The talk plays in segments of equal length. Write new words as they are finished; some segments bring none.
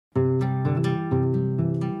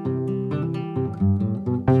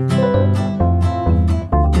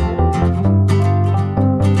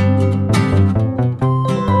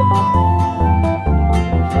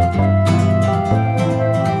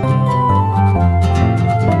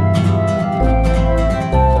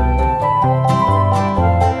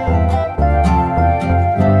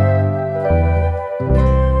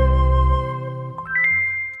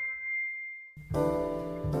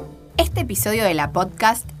episodio de la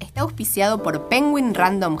podcast está auspiciado por Penguin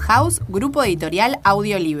Random House, grupo editorial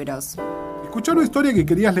Audiolibros. Escuchar una historia que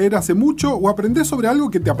querías leer hace mucho o aprender sobre algo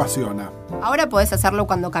que te apasiona. Ahora podés hacerlo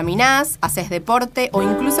cuando caminás, haces deporte o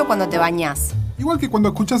incluso cuando te bañás. Igual que cuando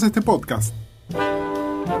escuchás este podcast.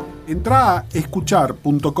 Entrá a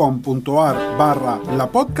escuchar.com.ar/la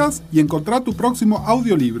podcast y encontrá tu próximo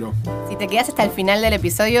audiolibro. Si te quedás hasta el final del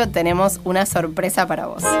episodio, tenemos una sorpresa para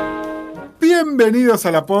vos. Bienvenidos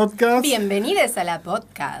a la podcast. Bienvenidos a la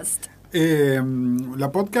podcast.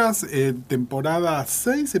 La podcast, temporada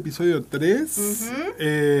 6, episodio 3.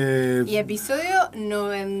 Y episodio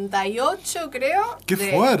 98, creo. ¡Qué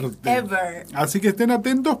fuerte! Ever. Así que estén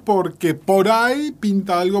atentos porque por ahí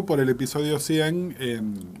pinta algo por el episodio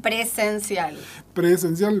 100. Presencial.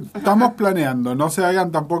 Estamos planeando, no se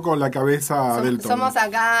hagan tampoco la cabeza del todo. Somos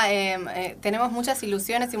acá, tenemos muchas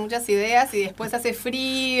ilusiones y muchas ideas y después hace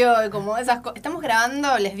frío y como esas cosas. Estamos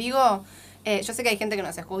grabando, les digo... yo sé que hay gente que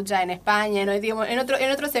nos escucha en España, ¿no? Digamos, en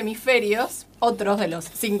otros hemisferios, otros de los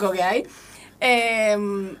 5 que hay.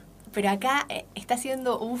 Pero acá está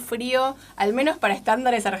haciendo un frío, al menos para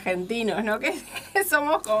estándares argentinos, ¿no? Que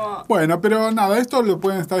somos como... Bueno, pero nada, esto lo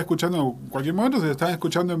pueden estar escuchando en cualquier momento. Si lo están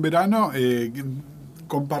escuchando en verano,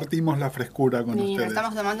 compartimos la frescura con ustedes. Nos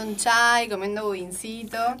estamos tomando un chai, comiendo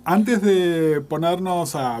budincito. Antes de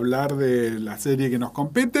ponernos a hablar de la serie que nos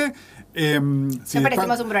compete... ya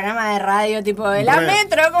parecemos un programa de radio tipo de la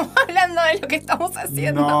Metro, como hablando de lo que estamos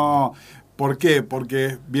haciendo. No, ¿por qué?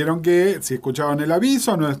 Porque vieron que, si escuchaban el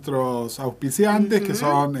aviso, nuestros auspiciantes, que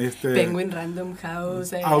son Penguin Random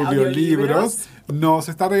House, audiolibros, nos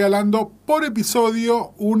está regalando por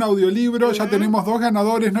episodio un audiolibro. Ya tenemos 2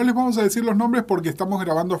 ganadores. No les vamos a decir los nombres porque estamos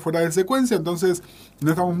grabando fuera de secuencia, entonces no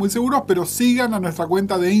estamos muy seguros, pero sigan a nuestra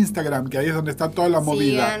cuenta de Instagram, que ahí es donde está toda la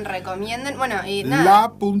movida. Sigan, recomienden. Bueno, y nada.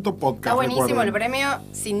 La.podcast. Está buenísimo recuerden. El premio.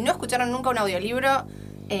 Si no escucharon nunca un audiolibro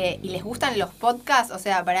y les gustan los podcasts, o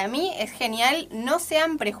sea, para mí es genial. No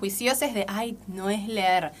sean prejuiciosos de, ay, no es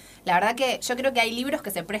leer. La verdad que yo creo que hay libros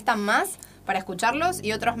que se prestan más para escucharlos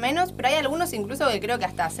y otros menos, pero hay algunos incluso que creo que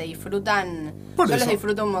hasta se disfrutan. Por yo eso, los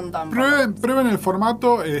disfruto un montón. Prueben el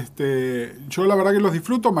formato. Yo la verdad que los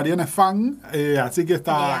disfruto. Mariana es fan, así que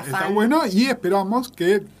está bueno. Y esperamos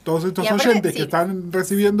que todos estos oyentes que están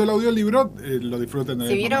recibiendo el audiolibro lo disfruten de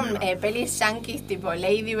Si vieron manera. pelis yankees tipo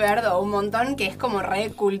Lady Bird o un montón, que es como re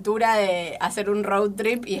cultura de hacer un road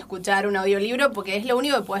trip y escuchar un audiolibro, porque es lo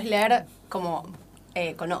único que puedes leer como...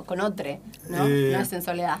 con otro, ¿no? No es en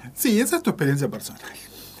soledad. Sí, esa es tu experiencia personal.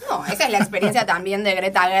 No, esa es la experiencia también de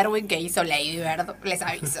Greta Gerwig que hizo Lady Bird, les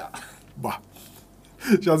aviso. Buah.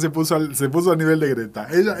 Ya se puso a nivel de Greta.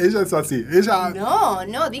 Ella es así.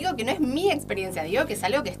 No, digo que no es mi experiencia, digo que es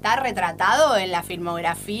algo que está retratado en la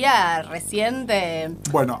filmografía reciente.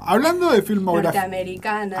 Bueno, hablando de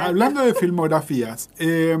norteamericana. Hablando de filmografías,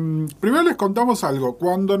 primero les contamos algo.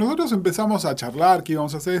 Cuando nosotros empezamos a charlar qué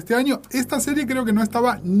íbamos a hacer este año, esta serie creo que no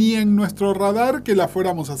estaba ni en nuestro radar que la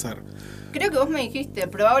fuéramos a hacer. Creo que vos me dijiste,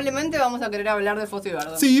 probablemente vamos a querer hablar de Fosse y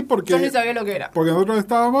Verdon. Sí, porque... Yo ni sabía lo que era. Porque nosotros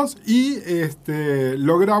estábamos y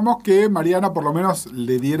logramos que Mariana por lo menos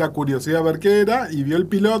le diera curiosidad a ver qué era y vio el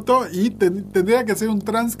piloto y tendría que hacer un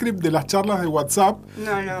transcript de las charlas de WhatsApp.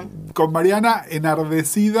 No. Con Mariana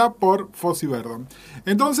enardecida por Fosse y Verdon.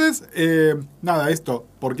 Entonces, esto.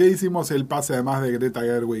 ¿Por qué hicimos el pase además de Greta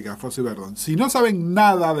Gerwig a Fosse y Verdon? Si no saben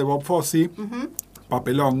nada de Bob Fosse,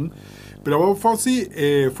 papelón. Pero Bob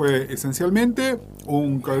Fosse fue esencialmente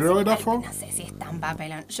un coreógrafo. No sé si es tan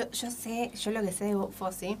papelón. Yo lo que sé de Bob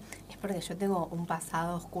Fosse es porque yo tengo un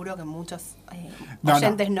pasado oscuro que muchos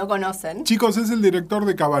oyentes no conocen. Chicos, es el director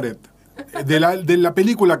de Cabaret, de la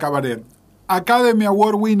película Cabaret, Academy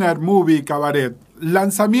Award Winner Movie Cabaret,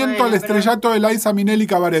 lanzamiento al estrellato de Liza Minnelli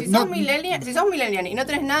Cabaret. Si sos millennial y no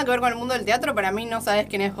tenés nada que ver con el mundo del teatro, para mí no sabés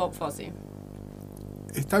quién es Bob Fosse.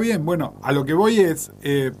 Está bien, bueno, a lo que voy es,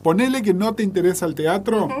 ponele que no te interesa el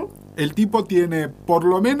teatro, el tipo tiene por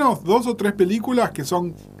lo menos 2 o 3 películas que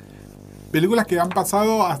son películas que han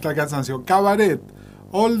pasado hasta el cansancio. Cabaret,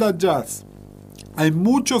 All That Jazz. Hay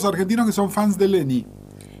muchos argentinos que son fans de Lenny.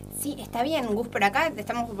 Sí, está bien, Gus, pero acá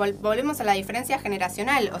volvemos a la diferencia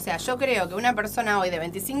generacional. O sea, yo creo que una persona hoy de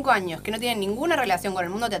 25 años que no tiene ninguna relación con el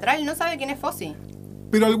mundo teatral no sabe quién es Fosse.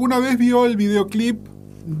 Pero alguna vez vio el videoclip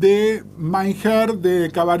de My Hair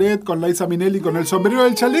de Cabaret con Liza Minnelli con el sombrero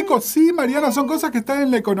del chaleco. Sí, Mariana, son cosas que están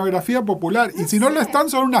en la iconografía popular. Y si no lo están,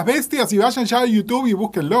 son unas bestias y vayan ya a YouTube y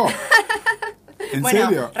búsquenlo. ¿En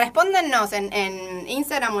serio? Respóndennos en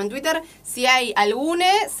Instagram o en Twitter si hay alguno,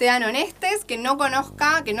 sean honestes, que no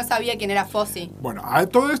conozca, que no sabía quién era Fosse. Bueno, a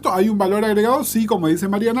todo esto hay un valor agregado, sí, como dice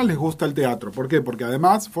Mariana, les gusta el teatro. ¿Por qué? Porque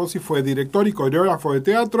además Fosse fue director y coreógrafo de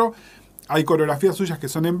teatro. hay coreografías suyas que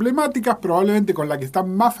son emblemáticas, probablemente con la que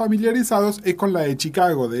están más familiarizados es con la de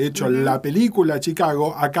Chicago. De hecho, la película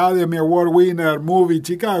Chicago, Academy Award Winner Movie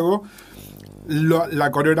Chicago,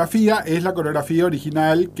 la coreografía es la coreografía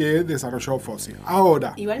original que desarrolló Fosse.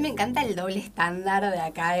 Ahora, igual me encanta el doble estándar de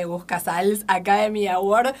acá de Gus Casals, Academy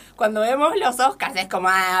Award. Cuando vemos los Oscars es como,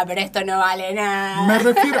 pero esto no vale nada.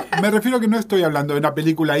 Me refiero que no estoy hablando de una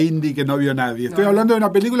película indie que no vio nadie. Estoy hablando de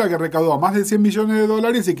una película que recaudó más de 100 millones de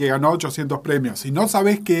dólares y que ganó 800 premios. Si no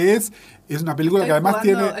sabés qué es una película que además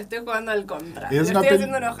Estoy jugando al contra. Es estoy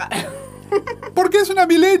haciendo enojar. ¿Por qué es una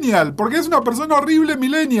millennial? ¿Por qué es una persona horrible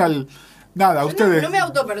millennial? Nada, ustedes... No me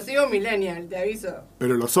autopercibo millennial, te aviso.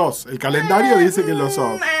 Pero lo sos. El calendario dice que lo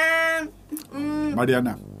sos.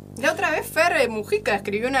 Mariana. La otra vez Fer Mujica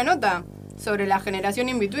escribió una nota sobre la generación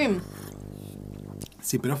in-between.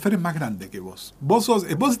 Sí, pero Fer es más grande que vos. Vos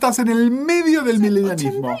estás en el medio del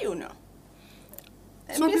milenialismo. 81.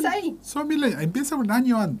 Empieza ahí. Empieza un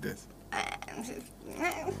año antes.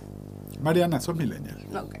 Mariana, sos millennial.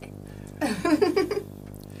 Ok.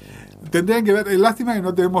 Tendrían que ver, es lástima que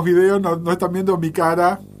no tenemos video, no están viendo mi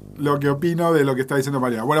cara, lo que opino de lo que está diciendo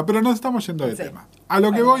Mariana. Bueno, pero nos estamos yendo de tema. A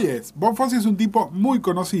lo que voy es, Bob Fosse es un tipo muy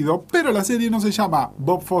conocido, pero la serie no se llama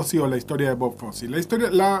Bob Fosse o la historia de Bob Fosse.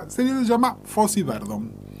 La serie se llama Fosse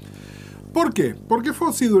Verdon. ¿Por qué? Porque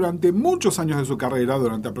Fosse durante muchos años de su carrera,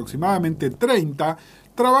 durante aproximadamente 30,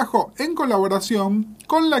 trabajó en colaboración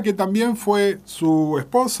con la que también fue su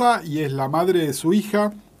esposa y es la madre de su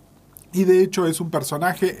hija. Y de hecho es un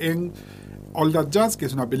personaje en All That Jazz, que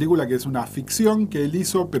es una película que es una ficción que él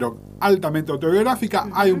hizo, pero altamente autobiográfica.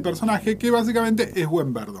 Hay un personaje que básicamente es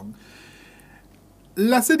Gwen Verdon.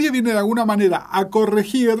 La serie viene de alguna manera a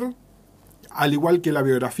corregir, al igual que la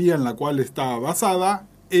biografía en la cual está basada,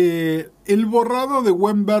 el borrado de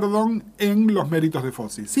Gwen Verdon en los méritos de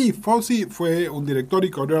Fosse. Sí, Fosse fue un director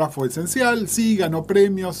y coreógrafo esencial, sí, ganó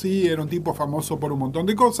premios, sí, era un tipo famoso por un montón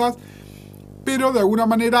de cosas, pero de alguna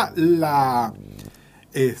manera la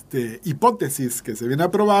hipótesis que se viene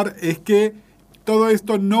a probar es que todo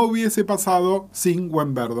esto no hubiese pasado sin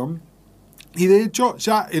Gwen Verdon. Y de hecho,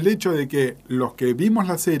 ya el hecho de que los que vimos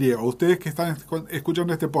la serie o ustedes que están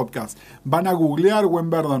escuchando este podcast van a googlear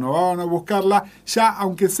Gwen Verdon o van a buscarla, ya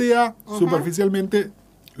aunque sea superficialmente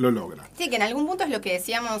lo logra. Sí, que en algún punto es lo que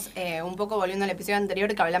decíamos, un poco volviendo al episodio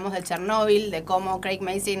anterior que hablamos de Chernobyl, de cómo Craig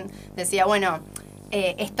Mazin decía, bueno,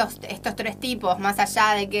 estos tres tipos, más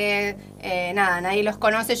allá de que nadie los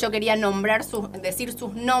conoce, yo quería decir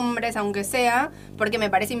sus nombres, aunque sea, porque me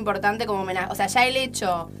parece importante como homenaje. O sea, ya el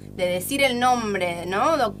hecho de decir el nombre,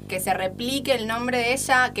 ¿no? Que se replique el nombre de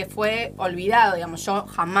ella, que fue olvidado, digamos. Yo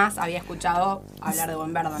jamás había escuchado hablar de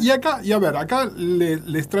Gwen Verdon. Y a ver, acá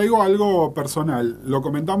les traigo algo personal. Lo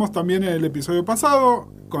comentamos también en el episodio pasado.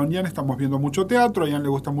 Con Ian estamos viendo mucho teatro, a Ian le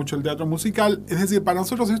gusta mucho el teatro musical. Es decir, para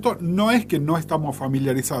nosotros esto no es que no estamos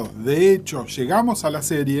familiarizados. De hecho, llegamos a la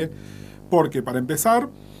serie porque, para empezar,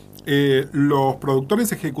 los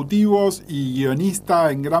productores ejecutivos y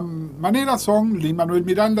guionistas en gran manera son Lin-Manuel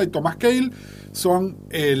Miranda y Thomas Kail. Son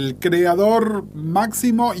el creador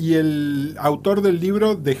máximo y el autor del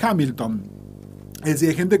libro de Hamilton. Es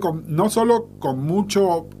decir, gente no solo con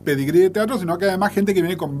mucho pedigrí de teatro, sino que además gente que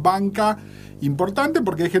viene con banca importante,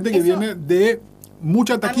 porque hay gente que viene de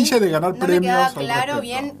mucha taquilla y de ganar premios. No me queda claro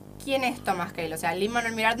bien quién es Thomas Kail. O sea,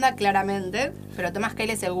 Lin-Manuel Miranda claramente, pero Thomas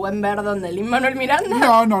Kail es el Gwen Verdon de Lin-Manuel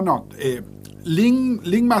Miranda. No.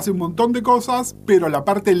 Lin hace un montón de cosas, pero la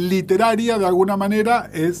parte literaria de alguna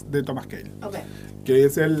manera es de Thomas Kail. Okay. Que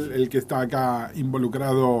es el que está acá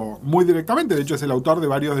involucrado muy directamente. De hecho, es el autor de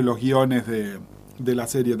varios de los guiones de la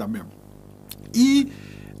serie también. Y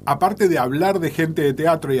aparte de hablar de gente de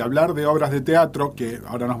teatro y hablar de obras de teatro, que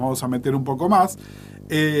ahora nos vamos a meter un poco más,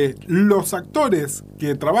 los actores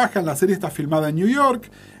que trabajan, la serie está filmada en New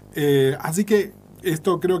York, así que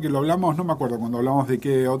esto creo que lo hablamos, no me acuerdo cuando hablamos de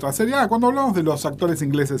qué otra serie, cuando hablamos de los actores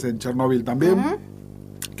ingleses en Chernobyl también,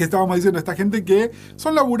 que estábamos diciendo, esta gente que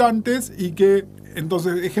son laburantes y que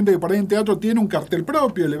entonces es gente que por ahí en teatro tiene un cartel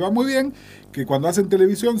propio, le va muy bien, que cuando hacen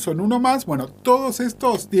televisión son uno más. Bueno, todos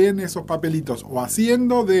estos tienen esos papelitos o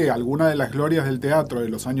haciendo de alguna de las glorias del teatro de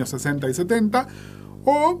los años 60 y 70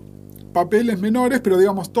 o papeles menores, pero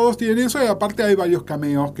digamos todos tienen eso y aparte hay varios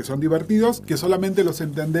cameos que son divertidos, que solamente los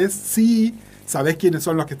entendés si sabés quiénes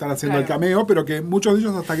son los que están haciendo el cameo, pero que muchos de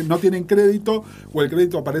ellos hasta que no tienen crédito o el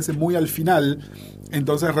crédito aparece muy al final.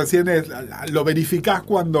 Entonces recién lo verificás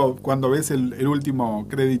cuando ves el último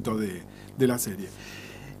crédito de la serie.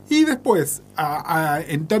 Y después,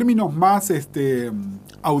 en términos más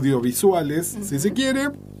audiovisuales, si se quiere,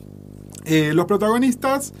 los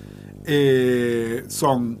protagonistas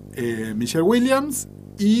son Michelle Williams,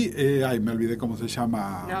 y... me olvidé cómo se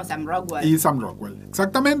llama. No, Sam Rockwell. Y Sam Rockwell.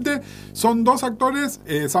 Exactamente. Son dos actores.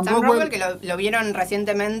 Sam Rockwell que lo vieron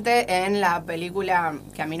recientemente en la película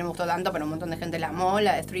que a mí no me gustó tanto, pero un montón de gente la amó,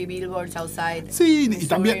 la de Three Billboards Outside. Sí,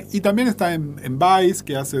 y también está en Vice,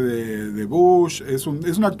 que hace de Bush. Es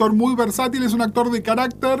un actor muy versátil, es un actor de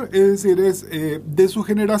carácter, es decir, es de su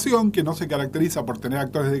generación, que no se caracteriza por tener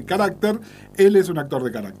actores de carácter. Él es un actor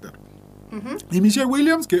de carácter. Uh-huh. Y Michelle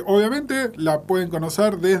Williams, que obviamente la pueden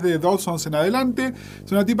conocer desde Dawson's en adelante,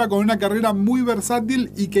 es una tipa con una carrera muy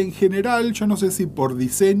versátil y que en general, yo no sé si por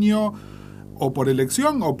diseño o por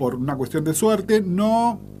elección o por una cuestión de suerte,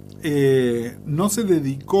 no se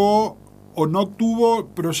dedicó o no tuvo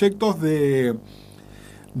proyectos de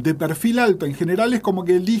perfil alto. En general es como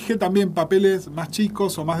que elige también papeles más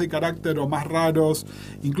chicos o más de carácter o más raros.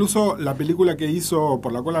 Incluso la película que hizo,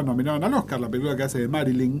 por la cual la nominaron al Oscar, la película que hace de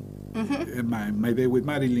Marilyn, uh-huh. My Day with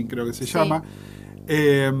Marilyn creo que se llama.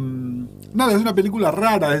 Nada, es una película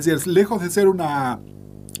rara, es decir, lejos de ser una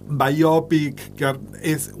biopic, que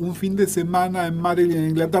es un fin de semana en Marilyn, en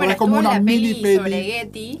Inglaterra, bueno, es como una mini peli sobre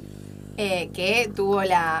Getty, que tuvo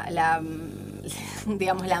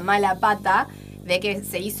digamos, la mala pata de que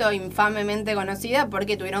se hizo infamemente conocida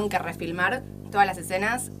porque tuvieron que refilmar todas las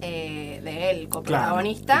escenas de él,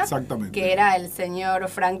 coprotagonista, claro, que era el señor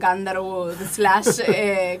Frank Underwood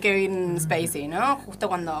 / Kevin Spacey, ¿no? Justo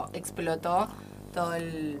cuando explotó todo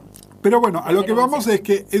el... Pero bueno, a lo que vamos es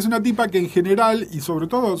que es una tipa que en general, y sobre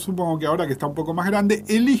todo supongo que ahora que está un poco más grande,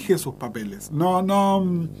 elige sus papeles. Yo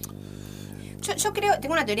creo,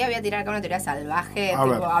 tengo una teoría, voy a tirar acá una teoría salvaje,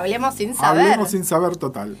 tipo, hablemos sin saber. Hablemos sin saber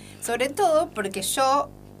total. Sobre todo porque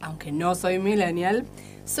yo, aunque no soy millennial,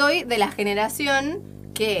 soy de la generación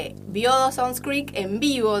que vio Dawson's Creek en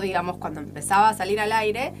vivo, digamos, cuando empezaba a salir al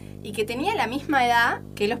aire, y que tenía la misma edad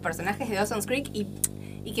que los personajes de Dawson's Creek, y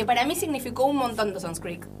que para mí significó un montón Dawson's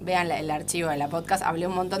Creek. Vean el archivo de la podcast, hablé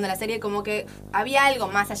un montón de la serie, como que había algo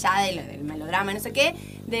más allá del melodrama y no sé qué,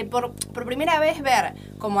 de por primera vez ver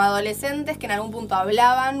como adolescentes que en algún punto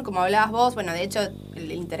hablaban, como hablabas vos, bueno, de hecho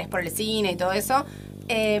el interés por el cine y todo eso,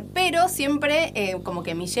 pero siempre como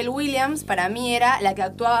que Michelle Williams para mí era la que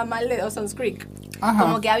actuaba mal de Dawson's Creek. Ajá.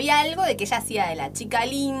 Como que había algo de que ella hacía de la chica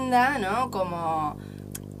linda, ¿no? Como...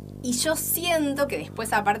 Y yo siento que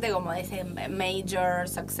después, aparte como de ese major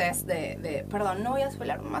success perdón, no voy a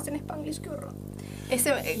hablar más en Spanglish, qué horror.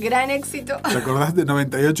 Ese gran éxito. ¿Te acordás de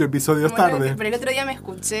 98 episodios tarde? Pero el otro día me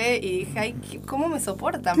escuché y dije, ay, ¿cómo me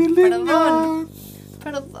soportan? Perdón.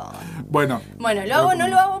 Bueno, no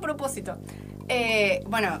lo hago a propósito.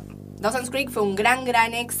 Dawson's Creek fue un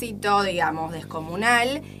gran éxito, digamos,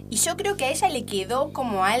 descomunal. Y yo creo que a ella le quedó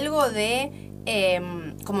como algo de...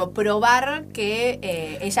 como probar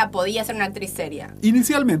que ella podía ser una actriz seria.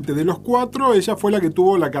 Inicialmente, de los 4, ella fue la que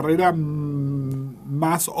tuvo la carrera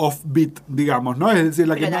más offbeat, digamos, ¿no? Es decir,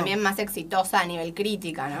 pero también más exitosa a nivel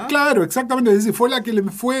crítica, ¿no? Claro, exactamente. Es decir, fue la que le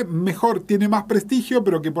fue mejor, tiene más prestigio,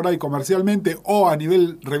 pero que por ahí comercialmente o a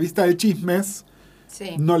nivel revista de chismes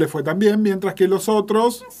no le fue tan bien, mientras que los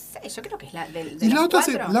otros... No sé, yo creo que es la de y la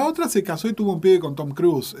otra se casó y tuvo un pibe con Tom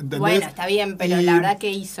Cruise, ¿entendés? Bueno, está bien, pero la verdad, ¿qué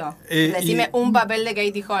hizo? Decime un papel de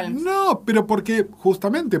Katie Holmes. No, pero porque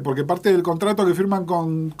parte del contrato que firman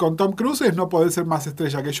con Tom Cruise es no poder ser más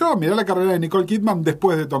estrella que yo. Mirá la carrera de Nicole Kidman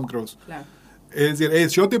después de Tom Cruise. Claro. Es decir,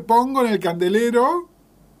 yo te pongo en el candelero,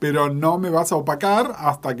 pero no me vas a opacar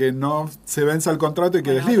hasta que no se venza el contrato y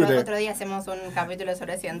quedes libre. Otro día hacemos un capítulo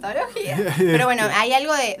sobre cientología. Pero bueno, hay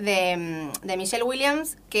algo de Michelle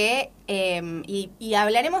Williams que... y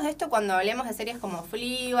hablaremos de esto cuando hablemos de series como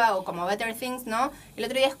Fleabag o como Better Things, ¿no? El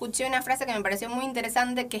otro día escuché una frase que me pareció muy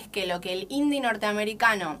interesante, que es que lo que el indie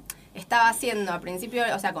norteamericano estaba haciendo a principio,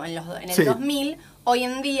 o sea, en el 2000... Hoy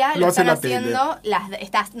en día lo están haciendo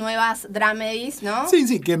estas nuevas dramedies, ¿no?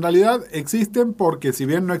 Sí, que en realidad existen porque si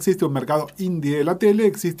bien no existe un mercado indie de la tele,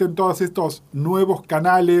 existen todos estos nuevos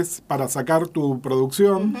canales para sacar tu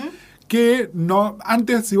producción, uh-huh. Que no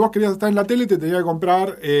antes si vos querías estar en la tele te tenías que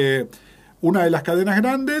comprar una de las cadenas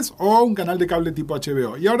grandes o un canal de cable tipo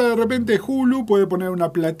HBO. Y ahora de repente Hulu puede poner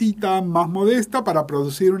una platita más modesta para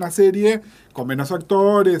producir una serie con menos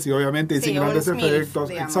actores y obviamente sin grandes efectos.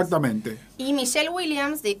 Digamos. Exactamente. Y Michelle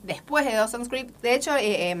Williams, después de Dawson's Creek, de hecho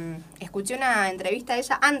escuché una entrevista de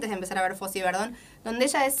ella antes de empezar a ver Fosse y Verdon, donde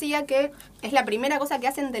ella decía que es la primera cosa que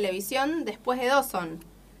hace en televisión después de Dawson.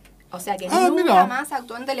 O sea que nunca más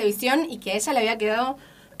actuó en televisión y que a ella le había quedado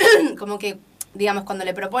como que... Digamos, cuando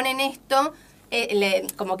le proponen esto,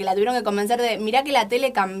 como que la tuvieron que convencer de, mirá que la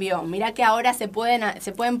tele cambió, mirá que ahora se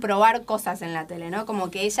pueden probar cosas en la tele, ¿no? Como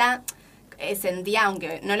que ella sentía,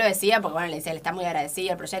 aunque no lo decía, porque bueno, le decía, le está muy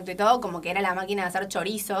agradecida el proyecto y todo, como que era la máquina de hacer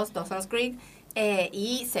chorizos, Dawson's Creek,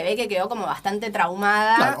 y se ve que quedó como bastante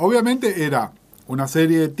traumada. Claro, obviamente era una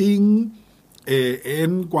serie de teen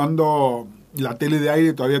en cuando la tele de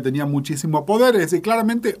aire todavía tenía muchísimo poder, es decir,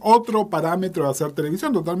 claramente otro parámetro de hacer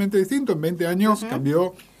televisión, totalmente distinto. En 20 años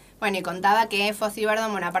cambió. Bueno, y contaba que Fosse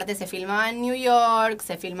Verdon, bueno, aparte se filmaba en New York,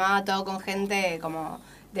 se filmaba todo con gente como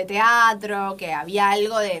de teatro, que había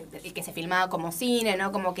algo de que se filmaba como cine,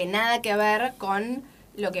 ¿no? Como que nada que ver con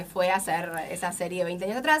lo que fue hacer esa serie 20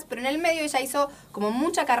 años atrás, pero en el medio ella hizo como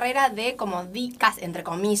mucha carrera de como casi, entre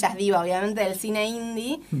comillas, diva, obviamente, del cine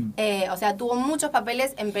indie. O sea, tuvo muchos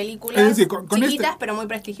papeles en películas Es decir, chiquitas, pero muy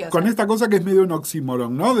prestigiosas. Con esta cosa que es medio un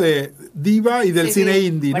oxímoron, ¿no? De diva y del cine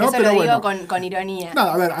indie, por ¿no? eso Pero lo digo bueno, con ironía.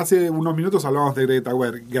 nada, a ver, hace unos minutos hablamos de Greta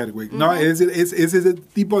Gerwig, ¿no? Es decir, es ese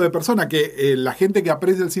tipo de persona que la gente que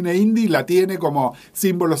aprecia el cine indie la tiene como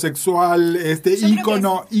símbolo sexual,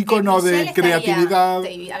 ícono de creatividad.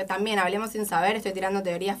 También, hablemos sin saber, estoy tirando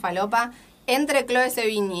teorías falopa. Entre Chloe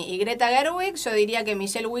Sevigny y Greta Gerwig, yo diría que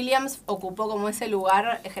Michelle Williams ocupó como ese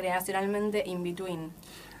lugar generacionalmente in between.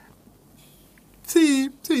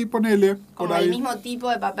 Sí, ponele. Como el mismo tipo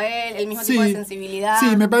de papel, el mismo tipo de sensibilidad.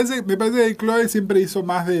 Sí, me parece que Chloe siempre hizo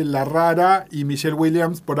más de la rara y Michelle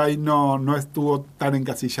Williams por ahí no estuvo tan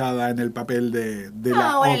encasillada en el papel de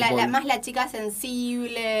la bueno, más la chica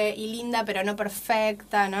sensible y linda, pero no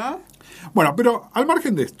perfecta, ¿no? Bueno, pero al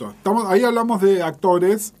margen de esto, ahí hablamos de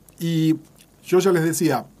actores y yo ya les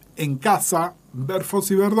decía, en casa ver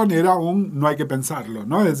Fosse Verdon era no hay que pensarlo,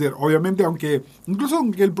 ¿no? Es decir, obviamente, incluso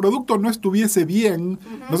aunque el producto no estuviese bien,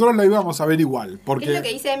 nosotros la íbamos a ver igual. Porque es lo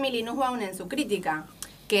que dice Emily Nussbaum en su crítica,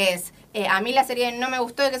 que es, a mí la serie no me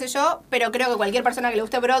gustó, qué sé yo, pero creo que cualquier persona que le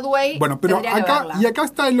guste Broadway tendría que verla. Y acá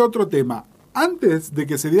está el otro tema. Antes de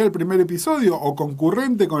que se diera el primer episodio, o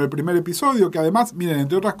concurrente con el primer episodio, que además, miren,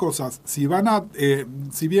 entre otras cosas, si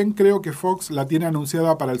bien creo que Fox la tiene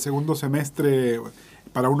anunciada para el segundo semestre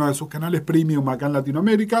para uno de sus canales premium acá en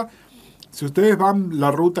Latinoamérica, si ustedes van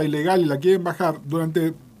la ruta ilegal y la quieren bajar,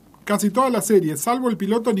 durante casi toda la serie, salvo el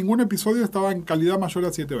piloto, ningún episodio estaba en calidad mayor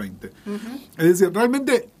a 720. Es decir,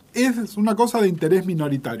 realmente es una cosa de interés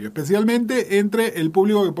minoritario, especialmente entre el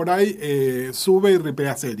público que por ahí sube y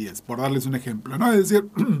ripea series, por darles un ejemplo, ¿no? Es decir,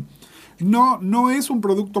 no es un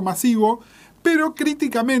producto masivo, pero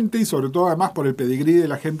críticamente, y sobre todo además por el pedigrí de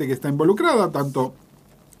la gente que está involucrada, tanto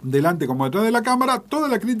delante como detrás de la cámara, toda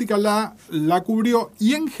la crítica la cubrió,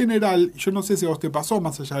 y en general, yo no sé si a vos te pasó,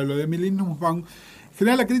 más allá de lo de Emily Nussbaum, en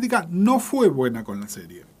general la crítica no fue buena con la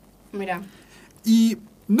serie. Mira. Y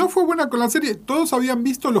no fue buena con la serie, todos habían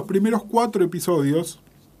visto los primeros 4 episodios,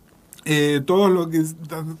 todo lo que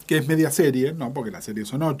es media serie, ¿no? Porque las series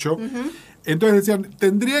son 8. Entonces decían,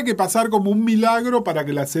 tendría que pasar como un milagro para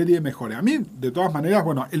que la serie mejore. A mí, de todas maneras,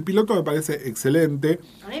 bueno, el piloto me parece excelente.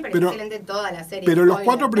 A mí me parece excelente toda la serie. Pero los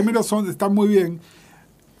 4 primeros están muy bien.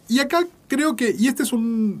 Y acá creo que, y este es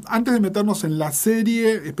antes de meternos en la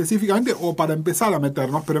serie específicamente, o para empezar a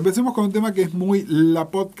meternos, pero empecemos con un tema que es muy la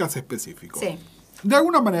podcast específico. Sí. De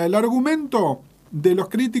alguna manera, el argumento de los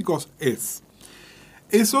críticos es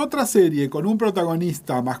otra serie con un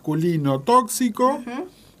protagonista masculino tóxico,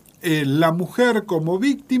 la mujer como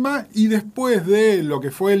víctima, y después de lo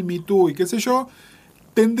que fue el Me Too y qué sé yo,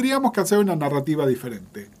 tendríamos que hacer una narrativa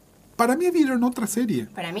diferente. Para mí vieron otra serie.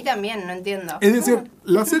 Para mí también, no entiendo. Es decir,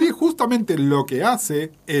 la serie justamente lo que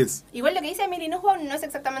hace es... Igual lo que dice Emily Nussbaum no es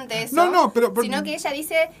exactamente eso. No, pero sino que ella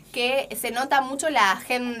dice que se nota mucho la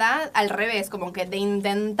agenda al revés, como que de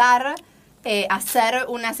intentar hacer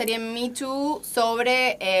una serie Me Too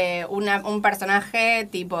sobre un personaje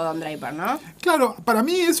tipo Don Draper, ¿no? Claro, para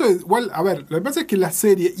mí eso es igual. A ver, lo que pasa es que la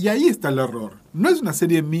serie, y ahí está el error, no es una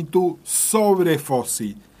serie Me Too sobre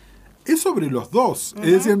Fosse. Es sobre los dos.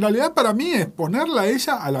 Es decir, en realidad para mí es ponerla a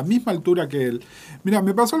ella a la misma altura que él. Mira,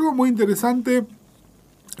 me pasó algo muy interesante.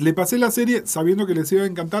 Le pasé la serie sabiendo que les iba a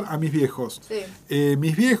encantar a mis viejos. Sí.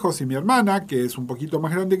 Mis viejos y mi hermana, que es un poquito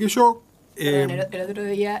más grande que yo. El otro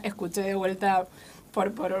día escuché de vuelta,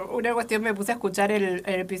 por una cuestión me puse a escuchar el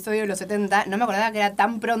episodio de los 70. No me acordaba que era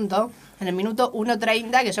tan pronto, en el minuto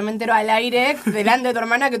 1:30, que yo me entero al aire delante de tu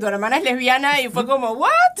hermana que tu hermana es lesbiana, y fue como, ¿what?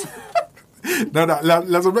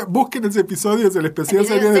 Busquen ese episodio, es el especial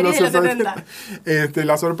serie de los 70.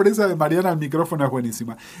 La sorpresa de Mariana al micrófono es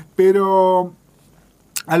buenísima. Pero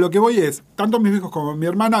a lo que voy es, tanto mis hijos como mi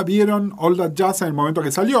hermana vieron All That Jazz en el momento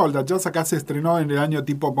que salió. All That Jazz acá se estrenó en el año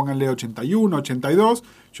tipo, pónganle 81, 82.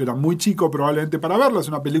 Yo era muy chico probablemente para verlo. Es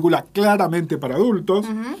una película claramente para adultos.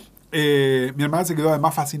 Mi hermana se quedó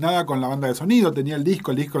además fascinada con la banda de sonido. Tenía el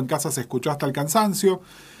disco en casa se escuchó hasta el cansancio.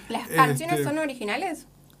 ¿Las canciones son originales?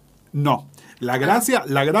 No. La gracia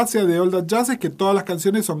de All That Jazz es que todas las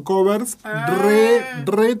canciones son covers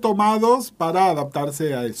retomados para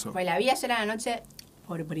adaptarse a eso. Pues la vi ayer a la noche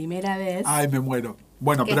por primera vez. Ay, me muero.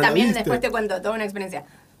 Bueno, que pero también ¿la viste? después te cuento toda una experiencia.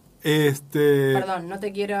 Perdón, no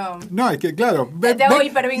te quiero... No, es que claro. Te hago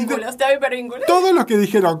hipervínculos. Todos los que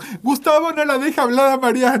dijeron, Gustavo no la deja hablar a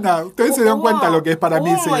Mariana. Ustedes se dan cuenta lo que es para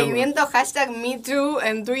mí. Un movimiento #MeToo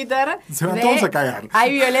en Twitter. Se van todos a cagar.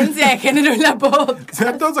 Hay violencia de género en la podcast. Se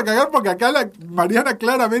van todos a cagar porque acá Mariana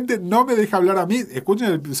claramente no me deja hablar a mí. Escuchen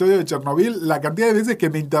el episodio de Chernobyl, la cantidad de veces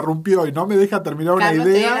que me interrumpió y no me deja terminar Carlos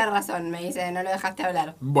una idea. Tiene razón, me dice, no lo dejaste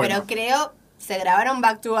hablar. Bueno. Pero creo... Se grabaron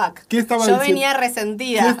back to back. ¿Qué estaba yo diciendo? venía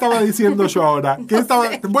resentida. ¿Qué estaba diciendo yo ahora?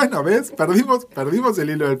 Bueno, ¿ves? Perdimos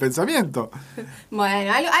el hilo del pensamiento.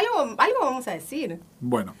 Bueno, algo vamos a decir.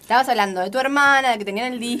 Bueno. Estabas hablando de tu hermana, de que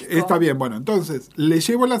tenían el disco. Está bien, bueno, entonces, le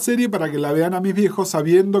llevo la serie para que la vean a mis viejos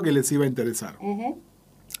sabiendo que les iba a interesar.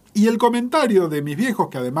 Y el comentario de mis viejos,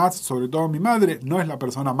 que además, sobre todo mi madre, no es la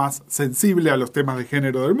persona más sensible a los temas de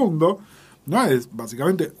género del mundo, no es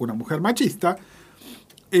básicamente una mujer machista,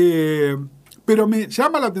 pero me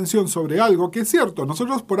llama la atención sobre algo que es cierto.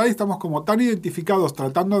 Nosotros por ahí estamos como tan identificados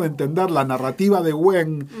tratando de entender la narrativa de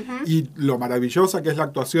Gwen y lo maravillosa que es la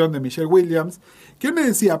actuación de Michelle Williams, que él me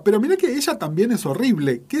decía, pero mira que ella también es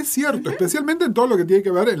horrible, que es cierto, especialmente en todo lo que tiene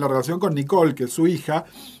que ver en la relación con Nicole, que es su hija.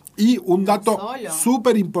 Y un dato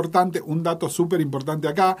súper importante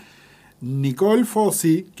acá, Nicole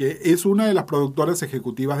Fossey, que es una de las productoras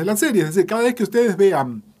ejecutivas de la serie. Es decir, cada vez que ustedes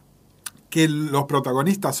vean que los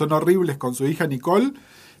protagonistas son horribles con su hija Nicole,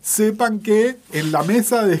 sepan que en la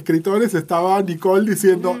mesa de escritores estaba Nicole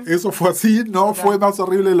diciendo, eso fue así, no fue más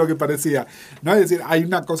horrible de lo que parecía. ¿No? Es decir, hay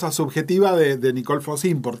una cosa subjetiva de Nicole Fossey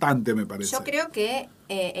importante, me parece. Yo creo que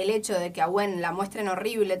el hecho de que a Gwen la muestren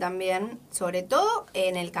horrible también, sobre todo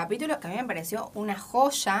en el capítulo que a mí me pareció una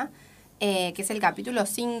joya, que es el capítulo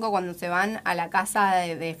 5, cuando se van a la casa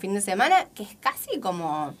de fin de semana, que es casi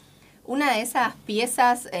como... una de esas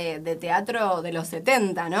piezas de teatro de los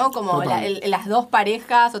 70, ¿no? Como las dos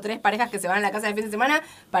parejas o tres parejas que se van a la casa de fin de semana.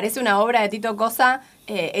 Parece una obra de Tito Cosa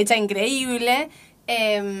hecha increíble.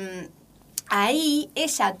 Ahí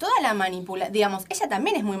ella, toda la digamos, ella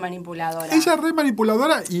también es muy manipuladora. Ella es re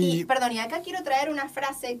manipuladora y... Perdón, y acá quiero traer una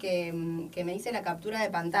frase que me hice la captura de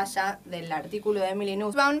pantalla del artículo de Emily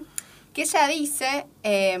Nussbaum, que ella dice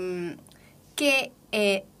que...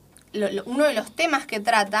 uno de los temas que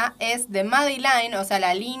trata es the muddy line, o sea,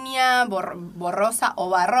 la línea borrosa o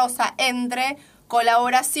barrosa entre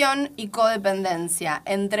colaboración y codependencia,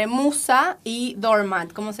 entre musa y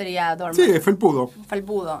doormat. ¿Cómo sería doormat? Sí, felpudo.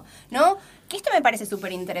 Felpudo, ¿no? Que esto me parece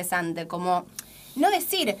súper interesante, como... no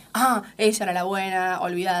decir, ella era la buena,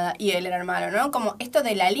 olvidada, y él era el malo, ¿no? Como esto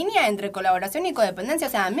de la línea entre colaboración y codependencia,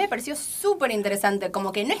 o sea, a mí me pareció súper interesante,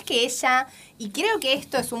 como que no es que ella, y creo que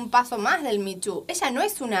esto es un paso más del Me Too, ella no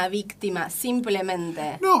es una víctima,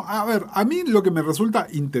 simplemente. No, a ver, a mí lo que me resulta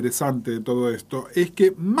interesante de todo esto es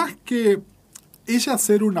que más que ella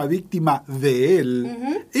ser una víctima de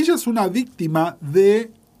él, ella es una víctima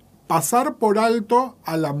de pasar por alto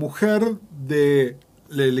a la mujer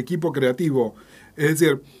del equipo creativo. Es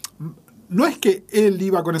decir, no es que él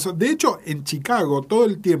iba con eso. De hecho, en Chicago todo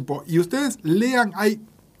el tiempo, y ustedes lean, hay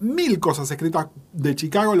 1000 cosas escritas de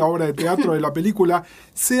Chicago, la obra de teatro de la película,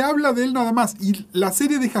 se habla de él nada más. Y la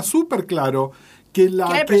serie deja súper claro que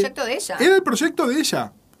era el proyecto de ella. Era el proyecto de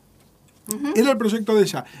ella. Era el proyecto de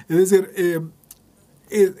ella. Es decir,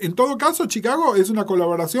 en todo caso, Chicago es una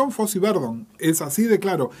colaboración Fossey-Verdon. Es así de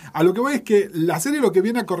claro. A lo que voy es que la serie lo que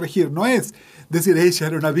viene a corregir no es decir ella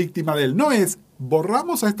era una víctima de él. No es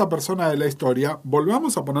borramos a esta persona de la historia,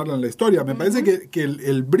 volvamos a ponerla en la historia. Me parece que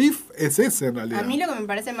el brief es ese en realidad. A mí lo que me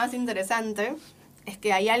parece más interesante es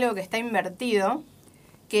que hay algo que está invertido,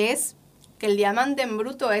 que es que el diamante en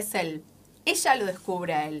bruto es él. Ella lo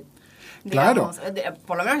descubre a él. Digamos, claro.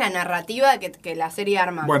 Por lo menos la narrativa que la serie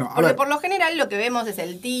arma. Bueno, porque por lo general lo que vemos es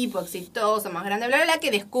el tipo exitoso, más grande, bla, bla, bla,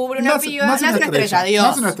 que descubre una piba, nace una estrella, Dios.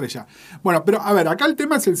 Nace una estrella. Bueno, pero a ver, acá el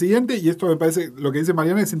tema es el siguiente, y esto me parece, lo que dice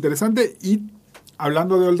Mariana es interesante, y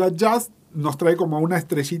hablando de All That Jazz, nos trae como una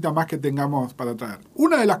estrellita más que tengamos para traer.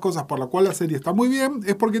 Una de las cosas por la cual la serie está muy bien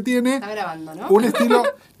es porque tiene... Está grabando, ¿no? Un estilo...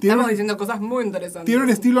 Estamos diciendo cosas muy interesantes. Tiene un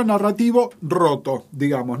estilo narrativo roto,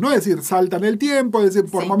 digamos, ¿no? Es decir, salta en el tiempo, es decir,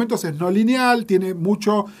 por momentos es no lineal, tiene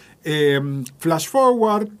mucho flash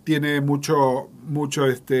forward, tiene mucho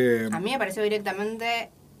A mí me pareció directamente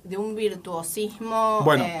de un virtuosismo...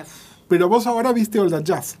 Bueno, pero vos ahora viste All That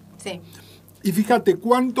Jazz. Sí. Y fíjate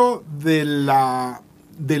cuánto de la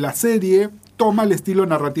serie toma el estilo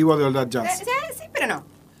narrativo de All That Jazz. Sí, pero no.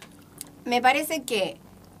 Me parece que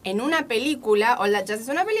en una película, All That Jazz es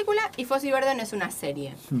una película y Fosse Verdon es una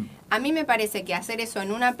serie. A mí me parece que hacer eso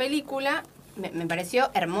en una película me pareció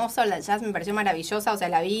hermosa, All That Jazz me pareció maravillosa, o sea,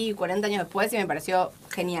 la vi 40 años después y me pareció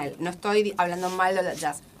genial. No estoy hablando mal de All That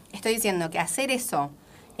Jazz. Estoy diciendo que hacer eso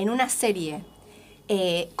en una serie,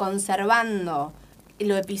 conservando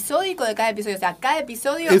lo episódico de cada episodio, o sea, cada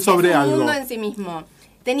episodio es sobre un algo. mundo en sí mismo,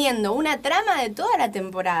 teniendo una trama de toda la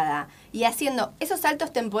temporada y haciendo esos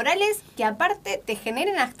saltos temporales que aparte te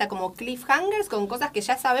generen hasta como cliffhangers con cosas que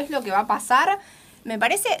ya sabes lo que va a pasar. Me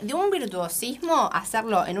parece de un virtuosismo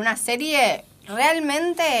hacerlo en una serie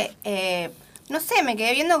realmente, no sé, me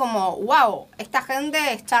quedé viendo como, wow, esta gente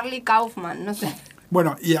es Charlie Kaufman, no sé.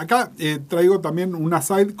 Bueno, y acá traigo también un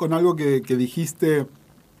aside con algo que dijiste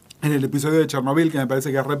en el episodio de Chernobyl, que me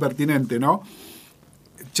parece que es re pertinente, ¿no?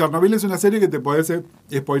 Chernobyl es una serie que te podés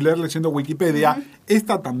spoiler leyendo Wikipedia.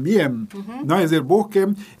 Esta también, ¿no? Es decir,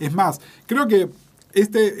 busquen. Es más, creo que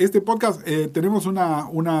este podcast, tenemos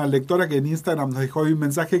una lectora que en Instagram nos dejó un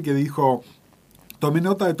mensaje que dijo: tomé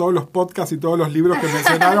nota de todos los podcasts y todos los libros que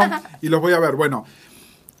mencionaron y los voy a ver. Bueno,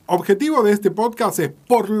 objetivo de este podcast es,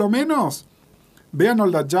 por lo menos, vean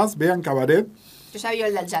All That Jazz, vean Cabaret. Yo ya vi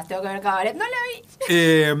All That Jazz, tengo que ver Cabaret, no la vi.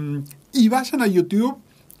 Y vayan a YouTube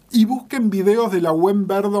y busquen videos de la Gwen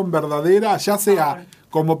Verdon verdadera, ya sea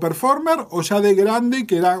como performer o ya de grande,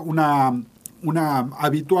 que era una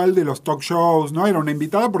habitual de los talk shows, ¿no? Era una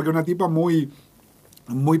invitada porque era una tipa muy,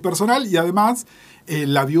 muy personal y además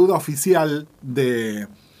la viuda oficial de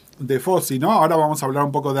Fosse, ¿no? Ahora vamos a hablar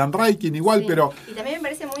un poco de Anne Raikin igual, sí. Pero... Y también me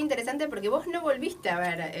parece muy interesante porque vos no volviste a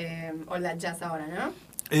ver All That Jazz ahora, ¿no?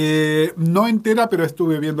 No entera, pero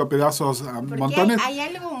estuve viendo pedazos, porque montones. Hay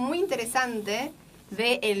algo muy interesante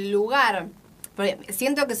del lugar. Porque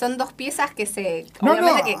siento que son dos piezas que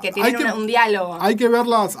obviamente que tienen un diálogo. Hay que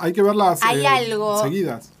verlas hay algo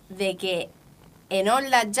seguidas. De que en All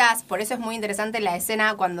That Jazz, por eso es muy interesante la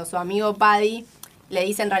escena cuando su amigo Paddy le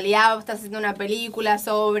dice: en realidad vos estás haciendo una película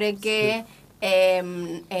sobre que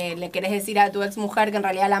le querés decir a tu ex mujer que en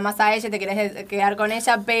realidad la amas a ella y te querés quedar con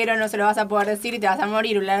ella, pero no se lo vas a poder decir y te vas a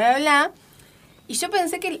morir, bla, bla, bla. Y yo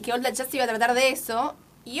pensé que All That Jazz iba a tratar de eso,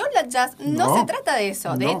 y All That Jazz no se trata de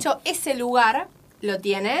eso. De hecho, ese lugar lo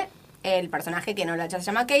tiene el personaje que en All That Jazz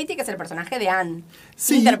se llama Katie, que es el personaje de Anne.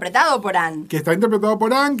 Sí, interpretado por Anne. Que está interpretado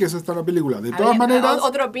por Anne, que eso está en la película. De todas maneras...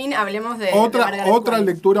 Otro pin, hablemos de otra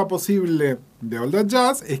lectura posible de All That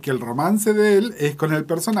Jazz es que el romance de él es con el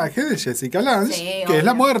personaje de Jessica Lange, que es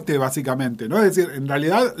la muerte, básicamente, ¿no? Es decir, en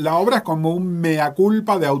realidad la obra es como un mea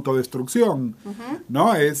culpa de autodestrucción,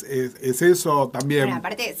 ¿no? Es eso también. Bueno,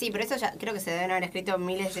 aparte, sí, pero eso ya creo que se deben haber escrito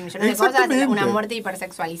miles de millones de cosas. Una muerte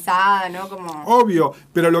hipersexualizada, ¿no? Como... Obvio,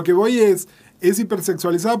 pero lo que voy es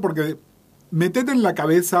hipersexualizada porque metete en la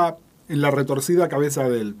cabeza, en la retorcida cabeza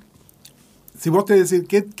de él. Si vos te decís,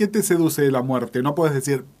 ¿qué te seduce de la muerte? No puedes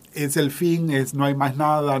decir, es el fin, no hay más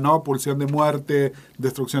nada, ¿no? Pulsión de muerte,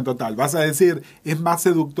 destrucción total. Vas a decir, es más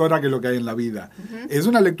seductora que lo que hay en la vida. Es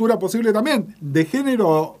una lectura posible también. De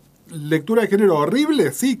género, lectura de género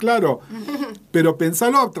horrible, sí, claro. Pero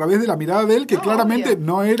pensalo a través de la mirada de él, que claramente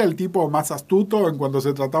no era el tipo más astuto en cuando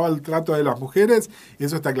se trataba el trato de las mujeres.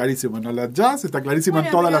 Eso está clarísimo en All That Jazz, está clarísimo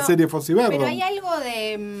en toda la serie Fosse Verdon. Pero hay algo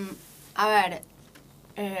de... A ver,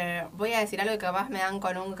 voy a decir algo que capaz me dan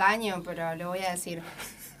con un caño, pero lo voy a decir.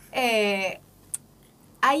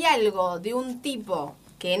 Hay algo de un tipo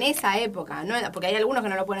que en esa época, no, porque hay algunos que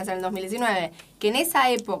no lo pueden hacer en el 2019, que en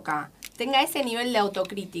esa época tenga ese nivel de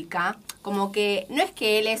autocrítica, como que no es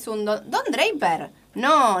que él es un Don Draper,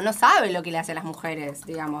 no sabe lo que le hace a las mujeres,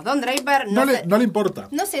 digamos. Don Draper no le importa.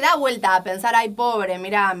 No se da vuelta a pensar, ay, pobre,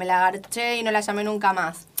 mirá, me la garché y no la llamé nunca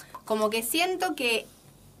más. Como que siento que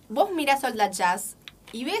vos mirás All That Jazz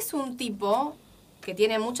y ves un tipo que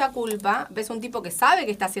tiene mucha culpa, ves un tipo que sabe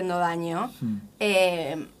que está haciendo daño.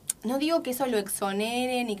 No digo que eso lo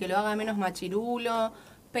exonere ni que lo haga menos machirulo,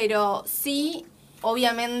 pero sí,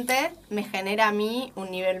 obviamente, me genera a mí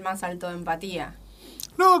un nivel más alto de empatía.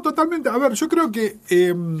 No, totalmente. A ver, yo creo que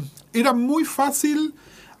era muy fácil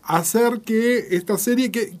hacer que esta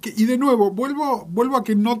serie... y de nuevo, vuelvo a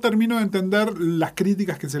que no termino de entender las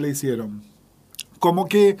críticas que se le hicieron. Como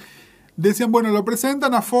que decían, bueno, lo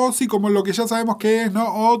presentan a Fosse como lo que ya sabemos que es,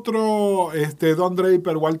 ¿no? Otro Don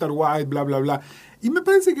Draper, Walter White, bla, bla, bla. Y me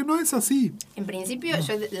parece que no es así. En principio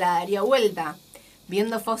yo la daría vuelta.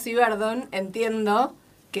 Viendo Fosse Verdon, entiendo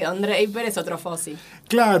que Don Draper es otro Fosse.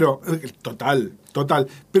 Claro, total.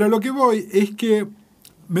 Pero a lo que voy es que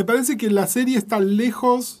me parece que la serie está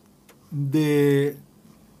lejos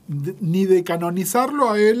ni de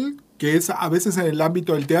canonizarlo a él, que es a veces en el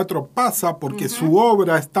ámbito del teatro pasa porque su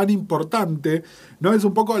obra es tan importante, ¿no? Es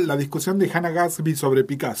un poco la discusión de Hannah Gadsby sobre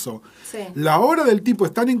Picasso. Sí. La obra del tipo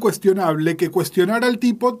es tan incuestionable que cuestionar al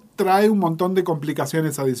tipo trae un montón de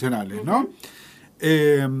complicaciones adicionales, ¿no?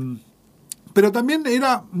 Pero también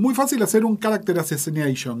era muy fácil hacer un character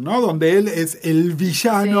assassination, ¿no? Donde él es el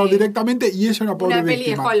villano directamente y ella una pobre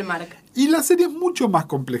víctima. Una peli de Hallmark. Y la serie es mucho más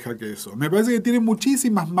compleja que eso. Me parece que tiene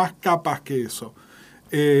muchísimas más capas que eso.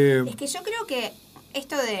 Es que yo creo que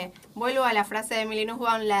esto de, vuelvo a la frase de Emily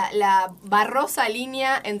Nussbaum, la barrosa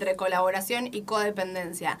línea entre colaboración y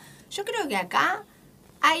codependencia. Yo creo que acá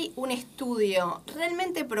hay un estudio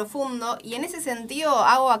realmente profundo y en ese sentido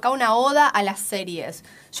hago acá una oda a las series.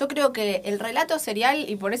 Yo creo que el relato serial,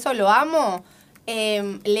 y por eso lo amo,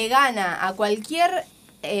 le gana a cualquier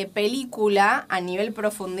película a nivel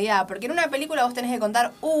profundidad. Porque en una película vos tenés que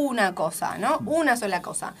contar una cosa, ¿no? Una sola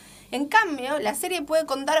cosa. En cambio, la serie puede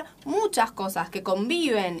contar muchas cosas que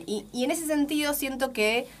conviven y en ese sentido siento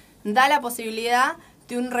que da la posibilidad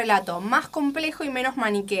de un relato más complejo y menos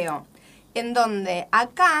maniqueo. En donde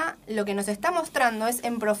acá lo que nos está mostrando es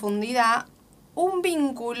en profundidad un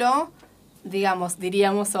vínculo, digamos,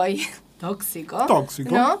 diríamos hoy, tóxico.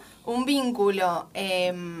 Tóxico. ¿No? Un vínculo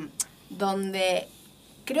donde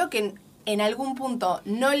creo que en algún punto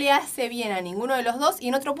no le hace bien a ninguno de los dos y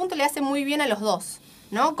en otro punto le hace muy bien a los dos,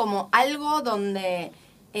 ¿no? Como algo donde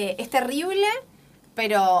es terrible,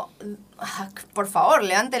 pero por favor,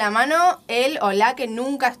 levante la mano él o la que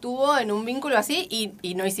nunca estuvo en un vínculo así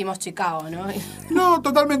y no hicimos Chicago, ¿no? No,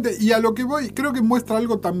 totalmente. Y a lo que voy, creo que muestra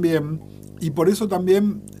algo también, y por eso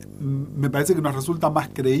también me parece que nos resulta más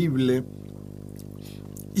creíble.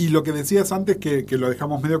 Y lo que decías antes, que lo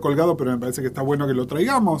dejamos medio colgado, pero me parece que está bueno que lo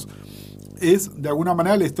traigamos, es de alguna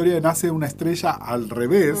manera la historia de Nace una estrella al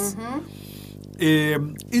revés.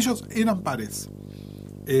 Ellos eran pares.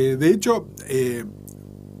 De hecho,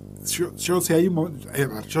 yo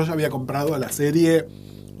ya había comprado la serie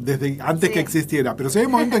desde antes que existiera, pero si hay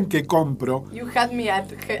un momento en que compro... You had me at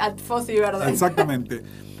Fossi Verde. Exactamente.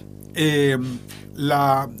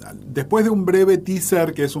 Después de un breve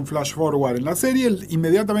teaser que es un flash forward en la serie,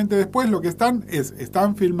 inmediatamente después lo que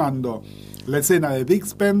están filmando la escena de Big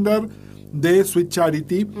Spender de Sweet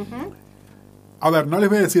Charity. A ver, no les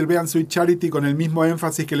voy a decir vean Sweet Charity con el mismo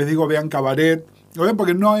énfasis que les digo vean Cabaret. Lo ven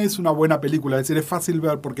porque no es una buena película, es decir, es fácil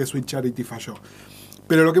ver por qué Sweet Charity falló.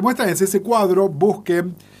 Pero lo que muestra es ese cuadro,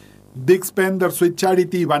 busquen Big Spender, Sweet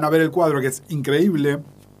Charity, van a ver el cuadro que es increíble,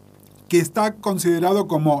 que está considerado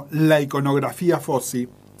como la iconografía Fossi.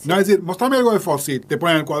 Sí. No es decir, mostrame algo de Fossi, te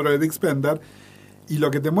ponen el cuadro de Big Spender, y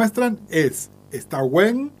lo que te muestran está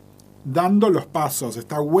Gwen dando los pasos,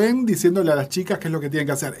 está Gwen diciéndole a las chicas qué es lo que tienen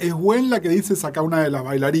que hacer, es Gwen la que dice saca una de las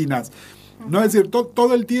bailarinas. No es decir,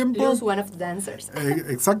 todo el tiempo... Lose one of the dancers.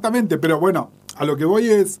 Exactamente, pero bueno, a lo que voy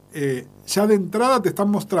es, ya de entrada te están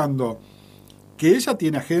mostrando que ella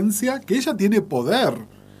tiene agencia, que ella tiene poder,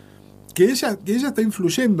 que ella está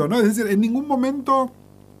influyendo, ¿no? Es decir, en ningún momento...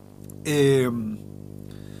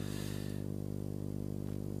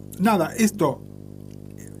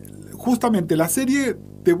 justamente la serie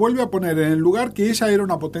te vuelve a poner en el lugar que ella era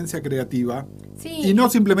una potencia creativa. Sí. Y no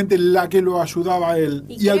simplemente la que lo ayudaba a él.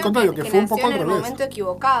 Y al contrario, que fue un poco al revés. En el momento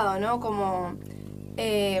equivocado, ¿no? Como...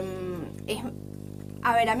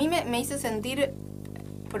 a ver, a mí me hizo sentir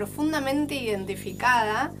profundamente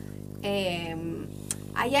identificada.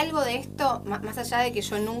 Hay algo de esto, más allá de que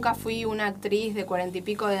yo nunca fui una actriz de 40 y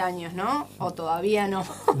pico de años, ¿no? O todavía no.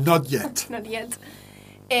 Not yet. Not yet.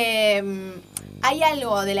 Hay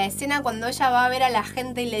algo de la escena cuando ella va a ver a la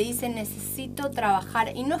gente y le dice necesito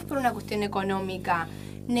trabajar, y no es por una cuestión económica,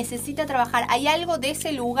 necesita trabajar. Hay algo de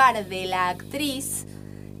ese lugar de la actriz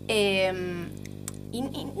y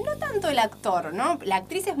no tanto el actor, ¿no? La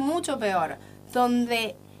actriz es mucho peor,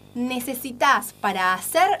 donde necesitas para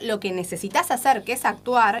hacer lo que necesitas hacer, que es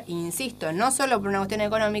actuar, e insisto, no solo por una cuestión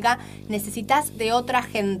económica, necesitas de otra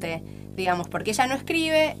gente, digamos, porque ella no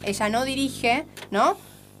escribe, ella no dirige, ¿no?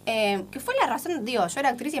 Que fue la razón, digo, yo era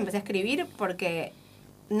actriz y empecé a escribir porque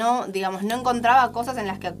no encontraba cosas en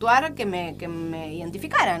las que actuar que me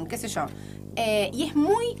identificaran, qué sé yo. Y es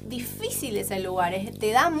muy difícil ese lugar,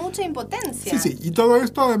 te da mucha impotencia. Sí, y todo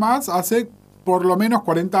esto además hace por lo menos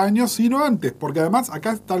 40 años, si no antes, porque además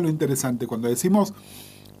acá está lo interesante, cuando decimos,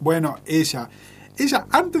 bueno, ella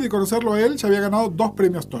antes de conocerlo a él ya había ganado 2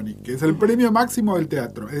 premios Tony, que es el premio máximo del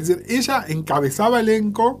teatro. Es decir, ella encabezaba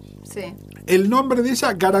elenco. Sí. El nombre de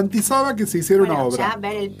ella garantizaba que se hiciera una obra. Ya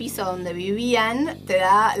ver el piso donde vivían te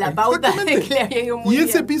da la pauta de que le había ido muy bien. Y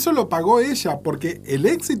ese piso lo pagó ella, porque el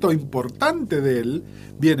éxito importante de él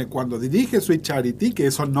viene cuando dirige Sweet Charity, que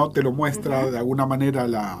eso no te lo muestra de alguna manera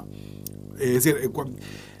Es decir,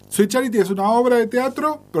 Sweet Charity es una obra de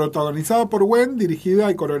teatro protagonizada por Gwen,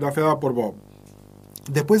 dirigida y coreografiada por Bob.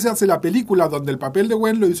 Después se hace la película donde el papel de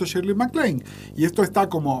Gwen lo hizo Shirley MacLaine. Y esto está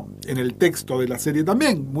como en el texto de la serie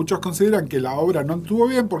también. Muchos consideran que la obra no estuvo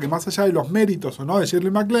bien porque más allá de los méritos o no de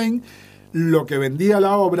Shirley MacLaine, lo que vendía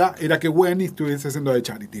la obra era que Gwen estuviese haciendo de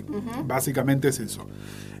Charity. Básicamente es eso.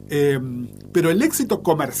 Pero el éxito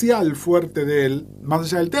comercial fuerte de él, más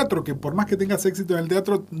allá del teatro, que por más que tengas éxito en el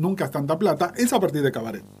teatro, nunca es tanta plata, es a partir de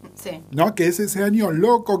Cabaret. Sí. ¿No? Que es ese año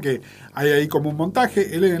loco que hay ahí como un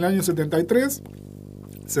montaje. Él en el año 73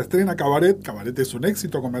 se estrena Cabaret. Cabaret es un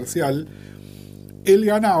éxito comercial. Él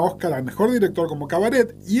gana a Oscar al mejor director como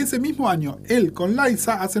Cabaret. Y ese mismo año, él con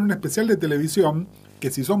Liza hacen un especial de televisión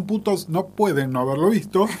que si son putos no pueden no haberlo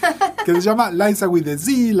visto, que se llama Liza with a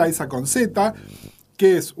Z, Liza con Z,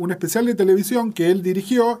 que es un especial de televisión que él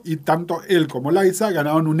dirigió y tanto él como Liza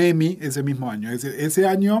ganaron un Emmy ese mismo año. Es decir, ese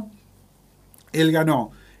año él ganó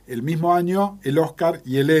el mismo año el Oscar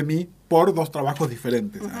y el Emmy por 2 trabajos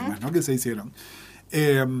diferentes, además, ¿no? Que se hicieron.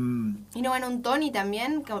 ¿Y no ganó un Tony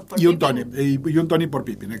también? Y un Tony por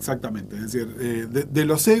Pippin, exactamente. Es decir, de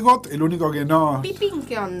los EGOT, el único que no... ¿Pippin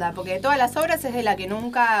qué onda? Porque de todas las obras es de la que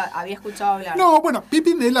nunca había escuchado hablar. No, bueno,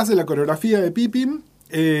 Pippin, él hace la coreografía de Pippin.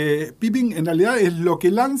 Pippin en realidad es lo que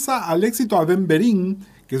lanza al éxito a Ben Berin,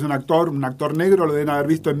 que es un actor negro, lo deben haber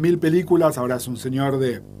visto en 1000 películas, ahora es un señor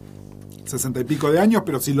de 60 y pico de años,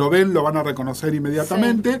 pero si lo ven lo van a reconocer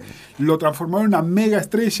inmediatamente. Sí. Lo transformó en una mega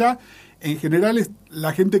estrella. En general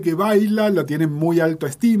la gente que baila la tiene muy alto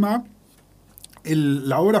estima.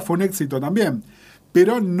 La obra fue un éxito también,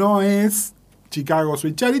 pero no es Chicago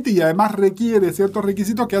Sweet Charity y además requiere ciertos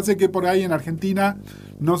requisitos que hace que por ahí en Argentina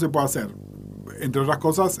no se pueda hacer. Entre otras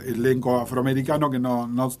cosas, el elenco afroamericano que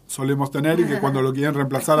no solemos tener y que cuando lo quieren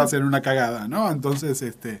reemplazar hacen una cagada, ¿no? Entonces,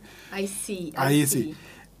 ahí sí.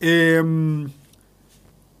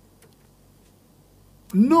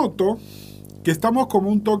 Noto que estamos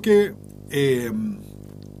como un toque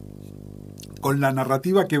con la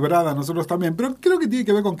narrativa quebrada nosotros también, pero creo que tiene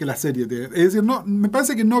que ver con que la serie es decir, no, me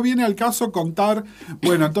parece que no viene al caso contar,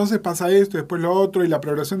 bueno, entonces pasa esto, después lo otro y la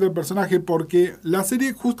progresión del personaje, porque la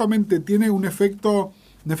serie justamente tiene un efecto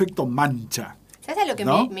mancha. ¿Sabes a lo que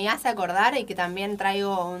 ¿no? me hace acordar y que también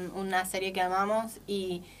traigo una serie que amamos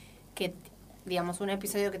y que digamos un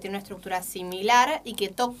episodio que tiene una estructura similar y que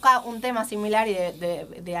toca un tema similar y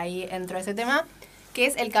de ahí entro ese tema, que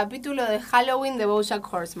es el capítulo de Halloween de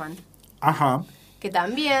BoJack Horseman. Ajá. Que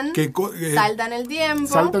también saltan el tiempo.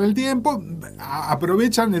 Saltan el tiempo,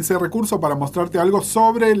 aprovechan ese recurso para mostrarte algo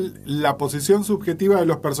sobre la posición subjetiva de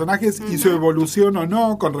los personajes y su evolución o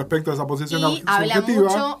no con respecto a esa posición subjetiva. Y habla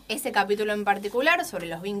mucho ese capítulo en particular sobre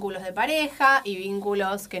los vínculos de pareja y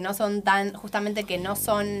vínculos que no son justamente que no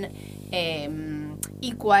son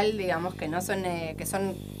igual, digamos, que no son, que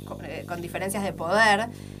son con diferencias de poder,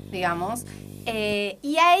 digamos.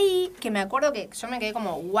 Y ahí, que me acuerdo que yo me quedé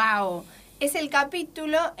como, wow, es el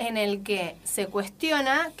capítulo en el que se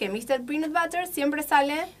cuestiona que Mr. Peanut Butter siempre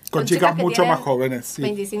sale con chicas mucho más jóvenes. Sí.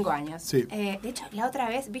 25 años. Sí. De hecho, la otra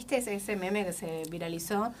vez, ¿viste ese meme que se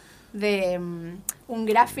viralizó de un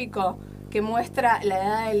gráfico que muestra la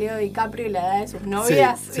edad de Leo DiCaprio y la edad de sus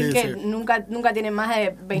novias? Sí, y que nunca tienen más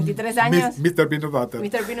de 23 años. Mr. Peanut Butter.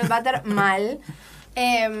 Mr. Peanut Butter, mal.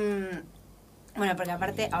 Bueno, porque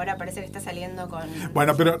aparte ahora parece que está saliendo con...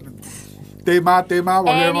 Bueno, pero tema,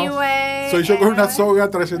 volvemos. Soy yo con una soga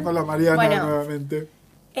trayendo a la Mariana nuevamente.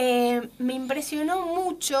 Me impresionó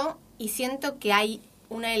mucho y siento que hay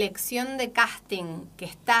una elección de casting que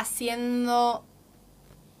está haciendo...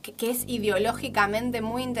 que es ideológicamente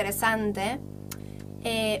muy interesante.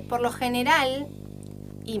 Por lo general,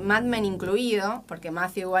 y Mad Men incluido, porque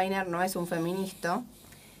Matthew Weiner no es un feminista,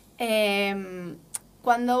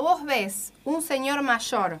 cuando vos ves un señor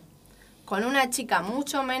mayor con una chica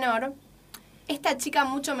mucho menor, esta chica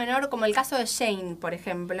mucho menor, como el caso de Jane, por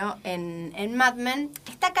ejemplo, en Mad Men,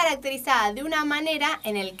 está caracterizada de una manera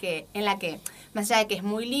en la que, más allá de que es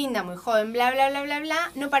muy linda, muy joven, bla, bla, bla, bla,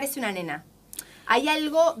 bla, no parece una nena. Hay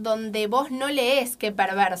algo donde vos no lees que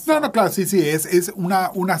perverso. No, claro, sí, es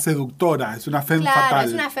una seductora, es una femme fatal. Claro,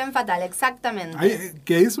 es una femme fatal, exactamente.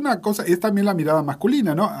 Que es una cosa, es también la mirada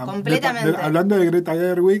masculina, ¿no? Completamente. Hablando de Greta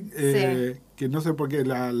Gerwig, que no sé por qué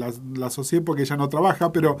la asocié porque ella no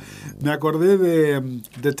trabaja, pero me acordé de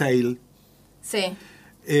The Tale. Sí.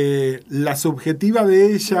 La subjetiva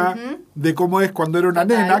de ella, de cómo es cuando era una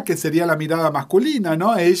nena, que sería la mirada masculina,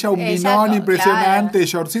 ¿no? Ella, un minón impresionante, claro,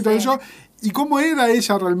 shortcito de ello. y cómo era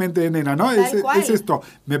ella realmente de nena, ¿no? Tal cual. Es esto.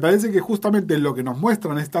 Me parece que justamente lo que nos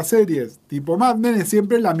muestran estas series tipo Mad Men es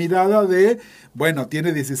siempre la mirada de, bueno,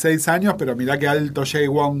 tiene 16 años, pero mirá qué alto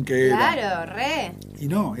Jae-won que era. Claro, re. Y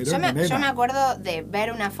no, era una nena. Yo me acuerdo de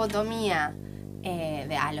ver una foto mía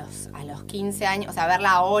de a los 15 años, o sea,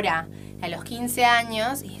 verla ahora a los 15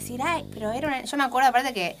 años y decir, ay, pero era una... Yo me acuerdo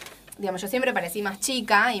aparte que, digamos, yo siempre parecí más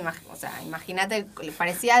chica, o sea, imagínate,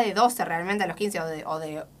 parecía de 12 realmente a los 15 o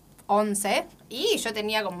de 11, y yo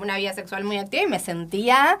tenía como una vida sexual muy activa y me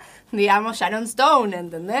sentía, digamos, Sharon Stone,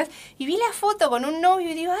 ¿entendés? Y vi la foto con un novio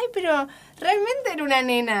y digo, ay, pero realmente era una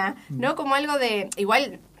nena, ¿no? Como algo de...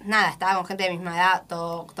 Igual, nada, estaba con gente de misma edad,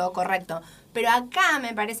 todo correcto. Pero acá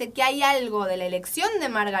me parece que hay algo de la elección de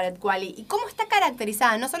Margaret Qualley y cómo está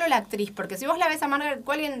caracterizada, no solo la actriz, porque si vos la ves a Margaret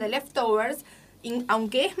Qualley en The Leftovers,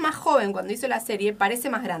 aunque es más joven cuando hizo la serie, parece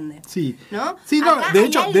más grande. Sí. ¿No? Sí, no, acá de hay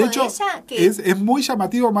hecho, algo de hecho ella que... es muy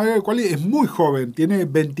llamativo. Margaret Qualley es muy joven, tiene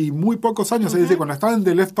 20 y muy pocos años. Es decir, cuando estaba en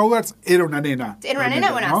The Leftovers era una nena. Era una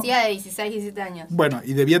nena, bueno, hacía de 16, 17 años. Bueno,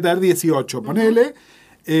 y debía tener 18, ponele.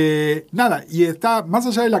 Nada, y está, más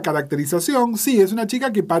allá de la caracterización, sí, es una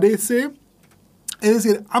chica que parece... Es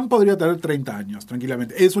decir, Anne podría tener 30 años,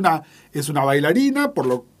 tranquilamente. Es una bailarina, por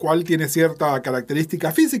lo cual tiene cierta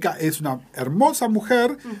característica física. Es una hermosa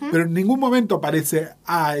mujer, pero en ningún momento parece,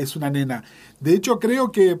 es una nena. De hecho,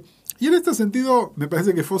 creo que... Y en este sentido, me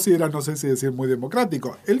parece que Fosse era, no sé si decir, muy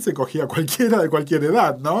democrático. Él se cogía a cualquiera de cualquier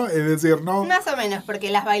edad, ¿no? Es decir, no... Más o menos,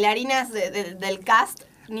 porque las bailarinas del cast,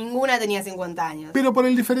 ninguna tenía 50 años. Pero por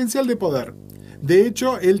el diferencial de poder. De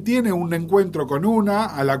hecho, él tiene un encuentro con una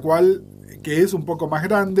a la cual... que es un poco más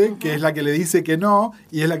grande, que es la que le dice que no,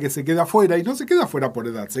 y es la que se queda fuera, y no se queda fuera por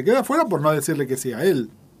edad, se queda fuera por no decirle que sí a él.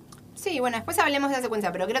 Sí, bueno, después hablemos de la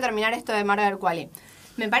secuencia, pero quiero terminar esto de Margaret Qualley.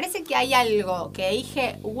 Me parece que hay algo que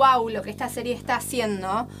dije, wow, lo que esta serie está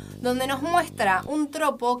haciendo, donde nos muestra un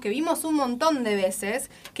tropo que vimos un montón de veces,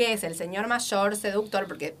 que es el señor mayor, seductor,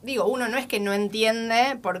 porque digo, uno no es que no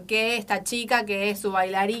entiende por qué esta chica que es su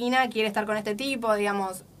bailarina quiere estar con este tipo,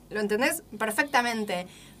 digamos, ¿lo entendés? Perfectamente.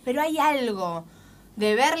 Pero hay algo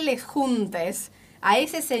de verles juntos a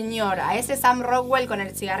ese señor, a ese Sam Rockwell con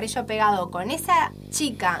el cigarrillo pegado, con esa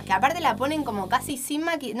chica, que aparte la ponen como casi sin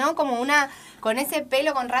maquillaje, ¿no? Como una, con ese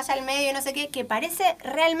pelo con raya al medio y no sé qué, que parece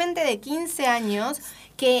realmente de 15 años,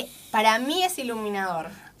 que para mí es iluminador.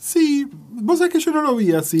 Sí, vos sabés que yo no lo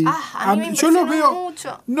vi así. A mí me impresiona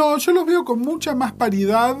mucho. No, yo los veo con mucha más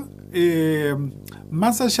paridad,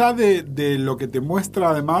 más allá de lo que te muestra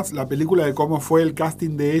además la película de cómo fue el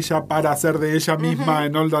casting de ella para hacer de ella misma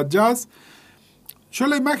en All That Jazz. Yo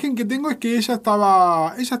la imagen que tengo es que ella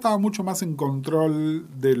estaba mucho más en control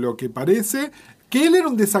de lo que parece. Que él era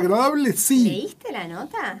un desagradable, sí. ¿Leíste la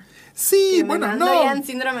nota? Sí, que bueno, me mandó Ian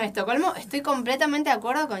Síndrome de Estocolmo. Estoy completamente de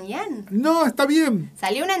acuerdo con Ian. No, está bien.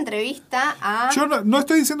 Salió una entrevista a... Yo no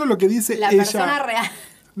estoy diciendo lo que dice la ella. Persona real.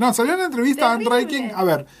 No, salió una entrevista a Anne Terrible. Reinking. A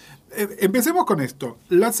ver, empecemos con esto.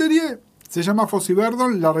 La serie se llama Fosse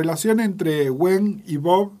Verdon. La relación entre Gwen y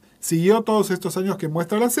Bob siguió todos estos años que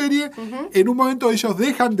muestra la serie. En un momento ellos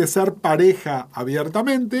dejan de ser pareja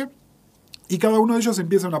abiertamente y cada uno de ellos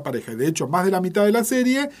empieza una pareja. De hecho, más de la mitad de la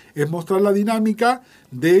serie es mostrar la dinámica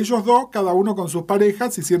de ellos dos, cada uno con sus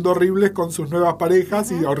parejas y siendo horribles con sus nuevas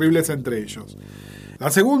parejas y horribles entre ellos.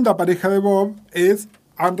 La segunda pareja de Bob es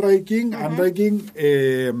Anne Reinking. Anne Reinking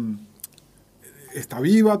está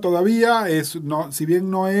viva todavía, si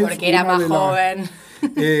bien no es... Porque era más joven.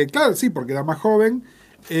 Claro, sí, porque era más joven.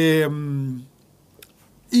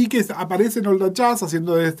 Y que aparece en All That Jazz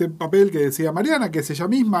haciendo este papel que decía Mariana, que es ella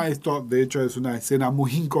misma. Esto, de hecho, es una escena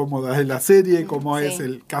muy incómoda de la serie, como es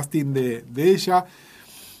el casting de ella.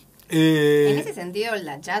 En ese sentido,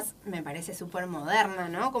 la jazz me parece súper moderna,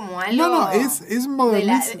 ¿no? Como algo... No, es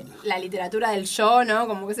modernísimo. De la literatura del yo, ¿no?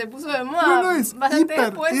 Como que se puso de moda bastante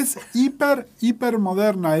después. Es hiper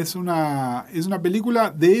moderna. Es una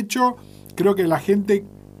película, de hecho, creo que la gente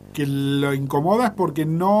que lo incomoda es porque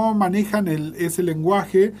no manejan ese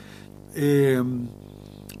lenguaje.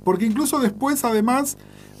 Porque incluso después, además...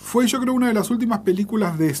 Fue, yo creo, una de las últimas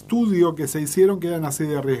películas de estudio que se hicieron que eran así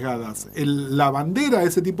de arriesgadas. La bandera de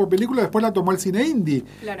ese tipo de película después la tomó el cine indie.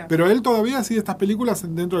 Claro. Pero él todavía hacía estas películas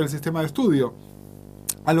dentro del sistema de estudio.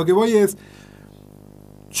 A lo que voy es...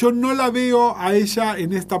 Yo no la veo a ella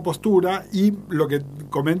en esta postura y lo que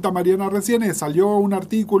comenta Mariana recién es, salió un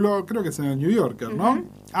artículo, creo que es en el New Yorker, ¿no?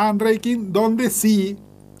 Anne Reinking, donde sí...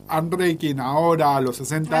 Anne Reinking ahora a los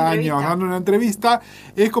 60 años dando una entrevista,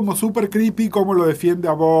 es como súper creepy cómo lo defiende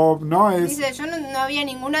a Bob, ¿no? Dice, yo no había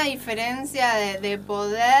ninguna diferencia de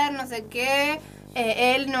poder, no sé qué,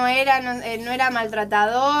 él no era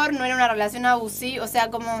maltratador, no era una relación abusiva, o sea,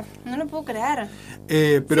 como, no lo puedo creer.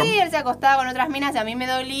 Pero, sí, él se acostaba con otras minas y a mí me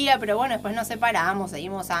dolía, pero bueno, después nos separamos,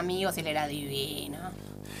 seguimos amigos y él era divino.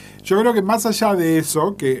 yo creo que más allá de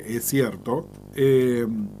eso, que es cierto,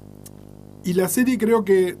 y la serie creo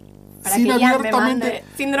que Para sin que Ian me abiertamente... mande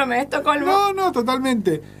síndrome de Estocolmo. No,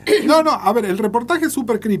 totalmente. No, a ver, el reportaje es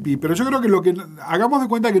súper creepy, pero yo creo que hagamos de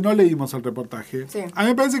cuenta que no leímos el reportaje. Sí. A mí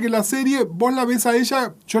me parece que la serie, vos la ves a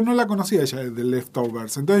ella, yo no la conocía ella de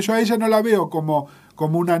Leftovers, entonces yo a ella no la veo como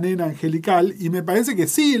una nena angelical, y me parece que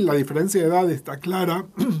sí, la diferencia de edad está clara,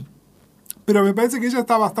 pero me parece que ella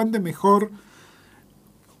está bastante mejor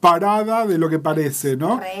parada de lo que parece,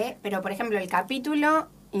 ¿no? Pero por ejemplo, el capítulo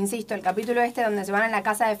este donde se van a la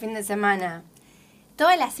casa de fin de semana,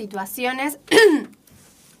 todas las situaciones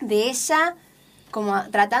de ella como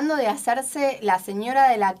tratando de hacerse la señora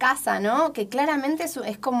de la casa, ¿no? Que claramente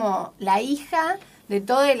es como la hija de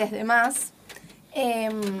todos los demás.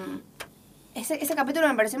 Ese capítulo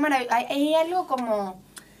me pareció maravilloso. Hay algo como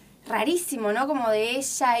rarísimo, ¿no? Como de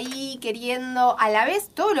ella ahí queriendo, a la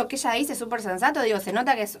vez todo lo que ella dice es súper sensato, digo, se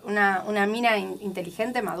nota que es una mina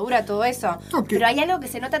inteligente, madura, todo eso. Okay. Pero hay algo que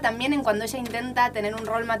se nota también en cuando ella intenta tener un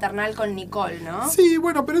rol maternal con Nicole, ¿no? Sí,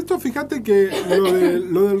 bueno, pero esto fíjate que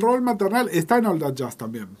lo del rol maternal está en All That Jazz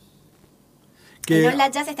también. En All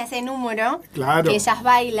That Jazz está ese número que ellas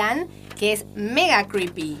bailan, que es mega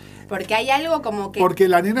creepy. Porque hay algo como que... Porque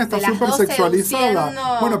la nena está súper sexualizada.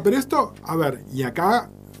 Seduciendo. Bueno, pero esto, a ver, y acá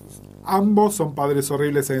ambos son padres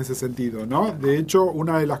horribles en ese sentido, ¿no? De hecho,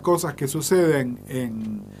 una de las cosas que suceden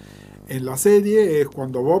en la serie es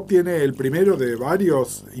cuando Bob tiene el primero de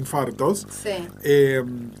varios infartos, sí.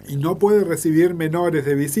 Y no puede recibir menores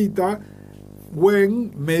de visita,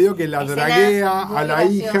 Gwen medio que la draguea a la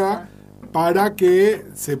hija para que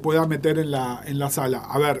se pueda meter en la sala.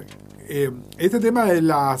 A ver, este tema de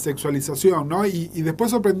la sexualización, ¿no? Y después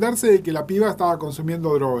sorprenderse de que la piba estaba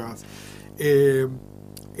consumiendo drogas.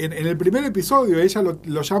 En el primer episodio ella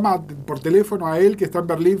lo llama por teléfono a él, que está en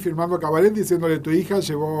Berlín firmando cabaret, diciéndole: tu hija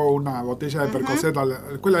llevó una botella de Percocet a la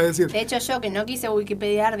escuela. Es decir, de hecho, yo que no quise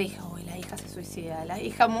wikipediar dije: uy, la hija se suicida, la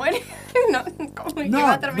hija muere. No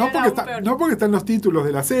porque está en los títulos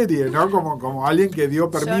de la serie, ¿no? Como alguien que dio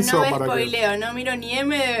permiso. Yo no para spoileo, no miro ni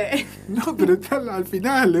MDB. No, pero está al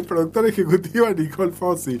final, es productora ejecutiva Nicole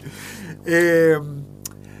Fossey.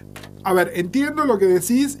 A ver, entiendo lo que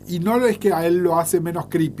decís y no es que a él lo hace menos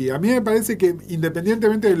creepy. A mí me parece que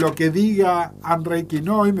independientemente de lo que diga Ann Raikin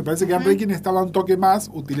hoy, me parece que Ann Raikin estaba un toque más,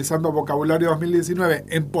 utilizando vocabulario 2019,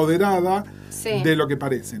 empoderada de lo que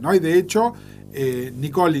parece, ¿no? Y de hecho,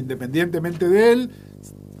 Nicole, independientemente de él,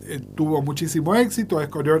 tuvo muchísimo éxito, es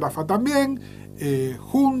coreógrafa también,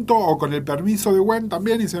 junto o con el permiso de Gwen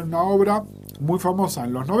también hicieron una obra muy famosa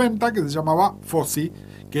en los 90 que se llamaba Fosse,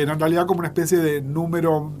 que era en realidad como una especie de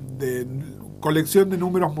colección de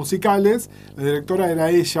números musicales. La directora era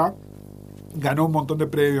ella, ganó un montón de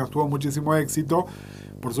premios, tuvo muchísimo éxito.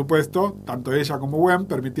 Por supuesto, tanto ella como Gwen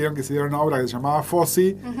permitieron que se diera una obra que se llamaba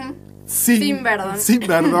Fosse, sin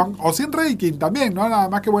Verdon, o sin Raikin también, ¿no? Nada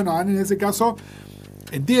más que, bueno, Anne en ese caso,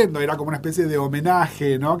 entiendo, era como una especie de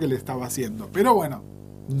homenaje, ¿no?, que le estaba haciendo. Pero bueno,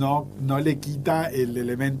 no le quita el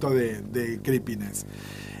elemento de creepiness.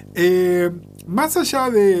 Más allá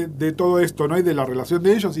de todo esto, ¿no?, y de la relación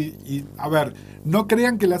de ellos, y a ver, no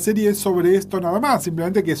crean que la serie es sobre esto nada más,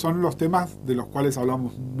 simplemente que son los temas de los cuales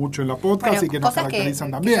hablamos mucho en la podcast, bueno, y que nos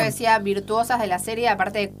caracterizan también. Que yo decía, virtuosas de la serie,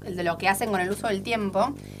 aparte de lo que hacen con el uso del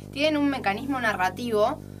tiempo, tienen un mecanismo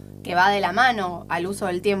narrativo que va de la mano al uso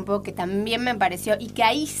del tiempo, que también me pareció, y que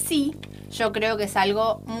ahí sí yo creo que es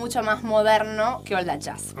algo mucho más moderno que All That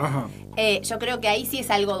Jazz. Ajá. Yo creo que ahí sí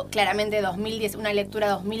es algo claramente 2010, una lectura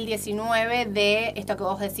 2019 de esto que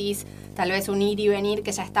vos decís, tal vez un ir y venir,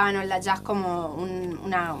 que ya estaba en All That Jazz como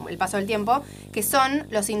el paso del tiempo, que son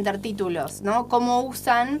los intertítulos, ¿no? Cómo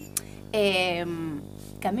usan,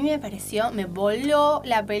 que a mí me voló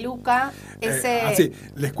la peluca ese... Así,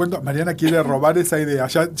 les cuento, Mariana quiere robar esa idea,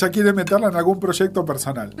 ya quiere meterla en algún proyecto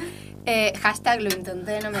personal. Hashtag lo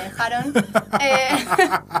intenté, no me dejaron.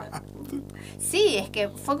 Sí, es que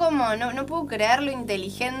fue como, no puedo creer lo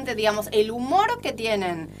inteligente, digamos, el humor que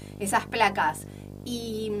tienen esas placas.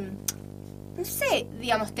 Y, no sé,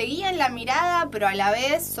 digamos, te guían la mirada, pero a la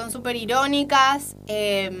vez son súper irónicas,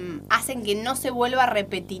 hacen que no se vuelva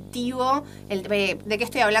repetitivo. ¿De qué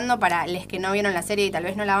estoy hablando para los que no vieron la serie y tal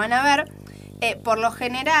vez no la van a ver? Por lo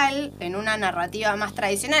general, en una narrativa más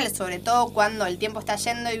tradicional, sobre todo cuando el tiempo está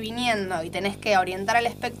yendo y viniendo y tenés que orientar al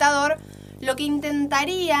espectador, lo que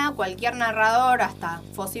intentaría cualquier narrador, hasta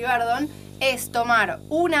Fosse y Verdon, es tomar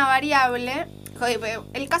una variable,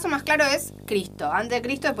 El caso más claro es Cristo, antes de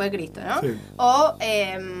Cristo, después de Cristo, ¿no? Sí. O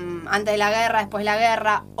antes de la guerra, después de la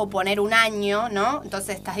guerra, o poner un año, ¿no?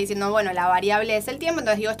 Entonces estás diciendo, bueno, la variable es el tiempo,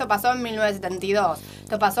 entonces digo, esto pasó en 1972,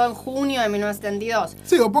 esto pasó en junio de 1972.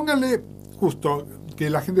 Sí, o pónganle justo, que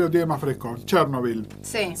la gente lo tiene más fresco, Chernobyl.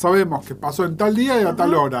 Sí. Sabemos que pasó en tal día y a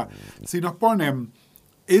tal hora. Si nos ponen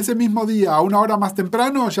ese mismo día a una hora más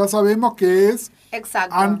temprano, ya sabemos que es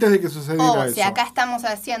Exacto. antes de que sucediera O eso. si acá estamos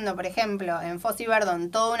haciendo, por ejemplo, en Foss y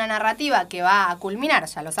Verdon, toda una narrativa que va a culminar,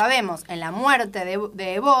 ya lo sabemos, en la muerte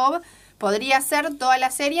de Bob, podría ser toda la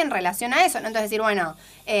serie en relación a eso, ¿no? Entonces decir, bueno,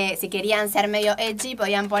 si querían ser medio edgy,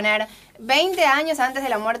 podían poner 20 años antes de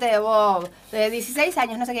la muerte de Bob, 16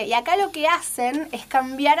 años, no sé qué. Y acá lo que hacen es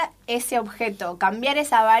cambiar ese objeto, cambiar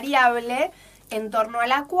esa variable en torno a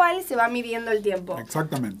la cual se va midiendo el tiempo.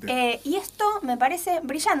 Exactamente. Y esto me parece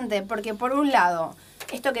brillante, porque por un lado,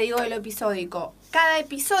 esto que digo de lo episódico, cada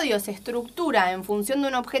episodio se estructura en función de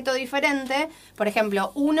un objeto diferente. Por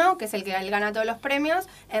ejemplo, uno, que es el que él gana todos los premios,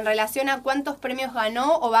 en relación a cuántos premios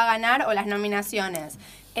ganó o va a ganar o las nominaciones.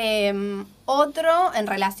 Otro en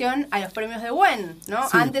relación a los premios de Gwen, ¿no?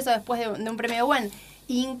 Sí. Antes o después de un premio de Gwen.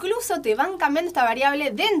 Incluso te van cambiando esta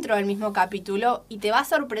variable dentro del mismo capítulo y te va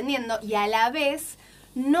sorprendiendo y a la vez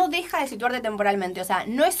no deja de situarte temporalmente. O sea,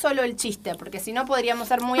 no es solo el chiste, porque si no podríamos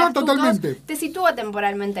ser muy astutos. Totalmente. Te sitúa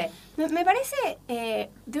temporalmente. Me parece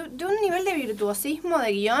de un nivel de virtuosismo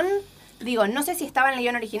de guión. Digo, no sé si estaba en el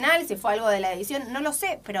guión original, si fue algo de la edición, no lo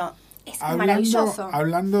sé, pero es maravilloso.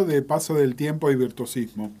 Hablando de paso del tiempo y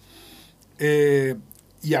virtuosismo.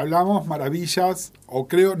 Y hablamos maravillas, o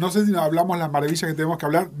creo, no sé si nos hablamos las maravillas que tenemos que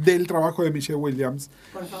hablar del trabajo de Michelle Williams.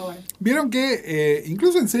 Por favor. Vieron que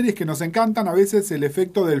incluso en series que nos encantan, a veces el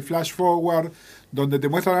efecto del flash forward, donde te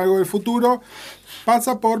muestran algo del futuro,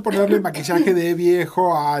 pasa por ponerle maquillaje de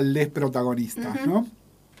viejo al les protagonista, ¿no?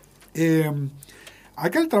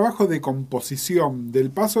 Acá el trabajo de composición del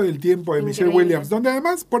paso del tiempo de Michelle Williams, donde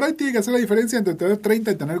además por ahí tiene que hacer la diferencia entre tener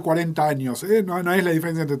 30 y tener 40 años. No es la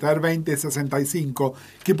diferencia entre tener 20 y 65,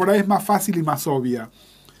 que por ahí es más fácil y más obvia.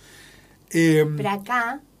 Pero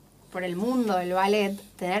acá, por el mundo del ballet,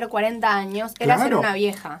 tener 40 años era ser una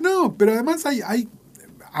vieja. No, pero además hay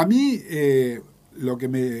a mí lo que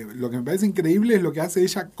me parece increíble es lo que hace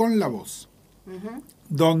ella con la voz. Uh-huh.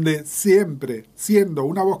 Donde siempre siendo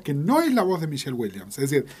una voz que no es la voz de Michelle Williams,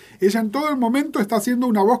 es decir, ella en todo el momento está haciendo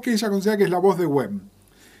una voz que ella considera que es la voz de Gwen,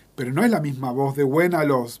 pero no es la misma voz de Gwen a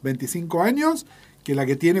los 25 años que la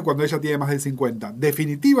que tiene cuando ella tiene más de 50.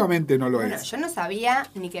 Definitivamente no lo es. Yo no sabía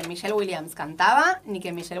ni que Michelle Williams cantaba, ni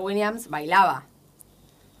que Michelle Williams bailaba.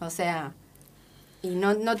 O sea, y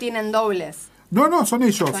no tienen dobles. No, son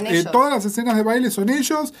ellos. Todas las escenas de baile son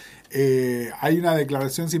ellos. Hay una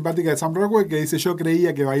declaración simpática de Sam Rockwell que dice, yo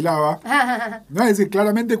creía que bailaba. ¿No? Es decir,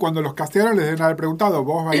 claramente cuando los castearon les deben haber preguntado,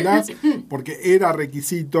 ¿vos bailás? Porque era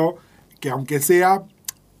requisito que aunque sea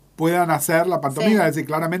puedan hacer la pantomima. Sí. Es decir,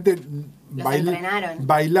 claramente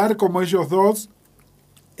bailar como ellos dos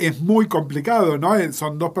es muy complicado, ¿no?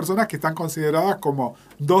 Son dos personas que están consideradas como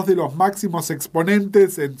dos de los máximos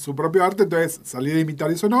exponentes en su propio arte, entonces salir a imitar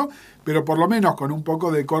eso no, pero por lo menos con un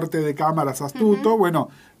poco de corte de cámaras astuto, bueno,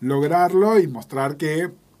 lograrlo y mostrar que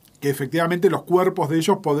efectivamente los cuerpos de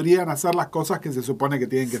ellos podrían hacer las cosas que se supone que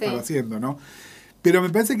tienen que estar haciendo, ¿no? Pero me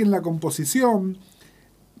parece que en la composición,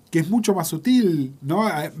 que es mucho más sutil, ¿no?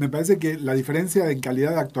 Me parece que la diferencia en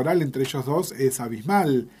calidad actoral entre ellos dos es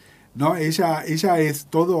abismal, ¿no? Ella es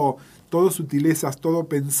todo sutilezas, todo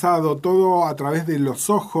pensado, todo a través de los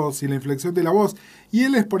ojos y la inflexión de la voz, y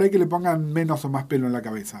él es por ahí que le pongan menos o más pelo en la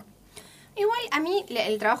cabeza. Igual a mí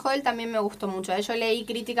el trabajo de él también me gustó mucho. Yo leí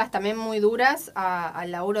críticas también muy duras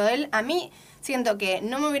al laburo de él. A mí siento que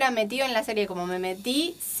no me hubiera metido en la serie como me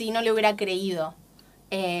metí si no le hubiera creído.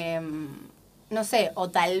 No sé, o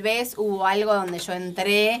tal vez hubo algo donde yo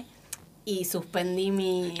entré y suspendí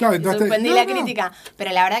la crítica.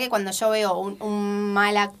 Pero la verdad que cuando yo veo un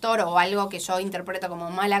mal actor o algo que yo interpreto como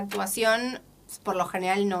mala actuación, por lo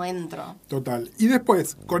general no entro. Total. Y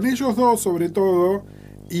después, con ellos dos sobre todo,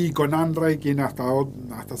 y con Anne Ray, quien hasta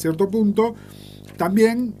cierto punto,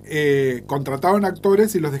 también contrataron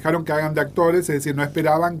actores y los dejaron que hagan de actores, es decir, no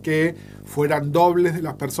esperaban que fueran dobles de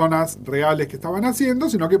las personas reales que estaban haciendo,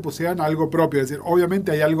 sino que pusieran algo propio. Es decir,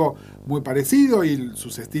 obviamente hay algo muy parecido y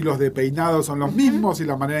sus estilos de peinado son los mismos y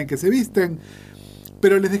la manera en que se visten,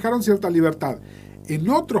 pero les dejaron cierta libertad. En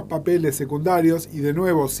otros papeles secundarios, y de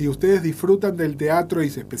nuevo, si ustedes disfrutan del teatro y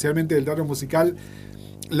especialmente del teatro musical,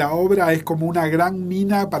 la obra es como una gran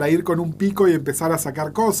mina para ir con un pico y empezar a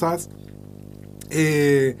sacar cosas.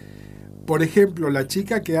 Por ejemplo, la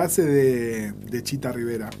chica que hace de Chita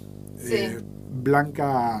Rivera, sí.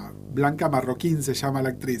 Blanca Blanca Marroquín se llama la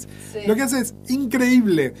actriz. Sí. Lo que hace es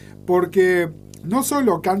increíble, porque no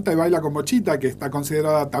solo canta y baila como Chita, que está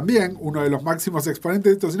considerada también uno de los máximos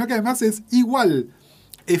exponentes de esto, sino que además es igual,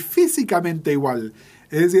 es físicamente igual.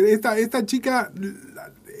 Es decir, esta chica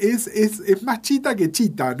es más chita que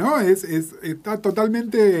Chita, ¿no? Está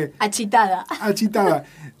totalmente achitada.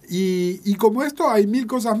 Y como esto hay mil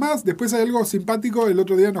cosas más. Después hay algo simpático. El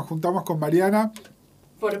otro día nos juntamos con Mariana.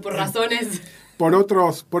 Por razones. Por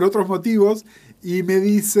otros motivos. Y me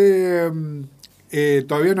dice...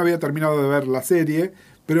 todavía no había terminado de ver la serie.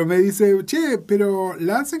 Pero me dice, che, pero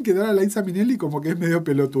la hacen quedar a Liza Minnelli como que es medio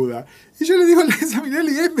pelotuda. Y yo le digo, Liza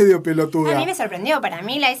Minnelli es medio pelotuda. A mí me sorprendió. Para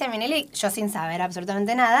mí, Liza Minnelli, yo sin saber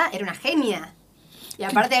absolutamente nada, era una genia. Y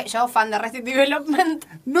aparte, yo fan de Arrested Development.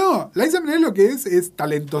 No, Liza Minnelli lo que es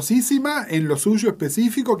talentosísima en lo suyo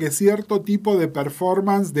específico, que es cierto tipo de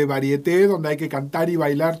performance de varieté donde hay que cantar y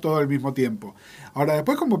bailar todo al mismo tiempo. Ahora,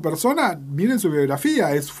 después como persona, miren su biografía,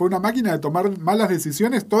 fue una máquina de tomar malas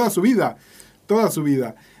decisiones toda su vida.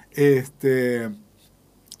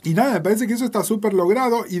 Y nada, me parece que eso está súper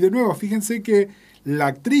logrado. Y de nuevo, fíjense que la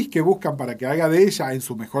actriz que buscan para que haga de ella en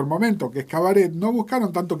su mejor momento, que es Cabaret, no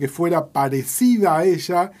buscaron tanto que fuera parecida a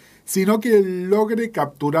ella, sino que logre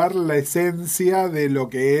capturar la esencia de lo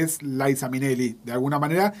que es Liza Minnelli. De alguna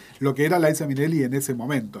manera, lo que era Liza Minnelli en ese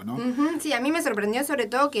momento, ¿no? Sí, a mí me sorprendió sobre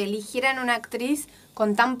todo que eligieran una actriz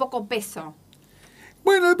con tan poco peso.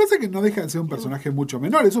 Bueno, lo que pasa es que no deja de ser un personaje mucho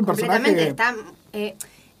menor. Es un personaje... Está, que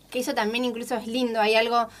eso también incluso es lindo. Hay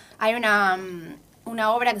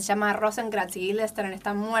una obra que se llama Rosencrantz y Guildenstern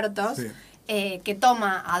están muertos, Sí. Que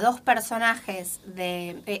toma a dos personajes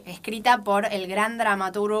escrita por el gran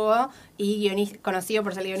dramaturgo y conocido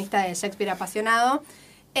por ser guionista de Shakespeare apasionado,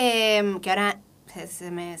 que ahora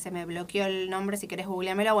se me bloqueó el nombre, si querés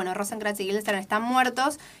googleamelo. Bueno, Rosencrantz y Guildenstern están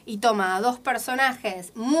muertos y toma a dos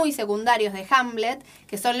personajes muy secundarios de Hamlet,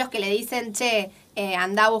 que son los que le dicen, che,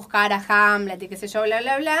 anda a buscar a Hamlet y qué sé yo, bla,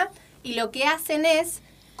 bla, bla. Y lo que hacen es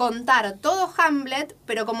contar todo Hamlet,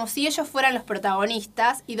 pero como si ellos fueran los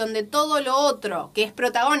protagonistas, y donde todo lo otro, que es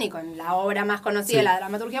protagónico en la obra más conocida de la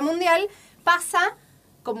dramaturgia mundial, pasa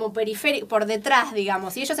como periférico, por detrás,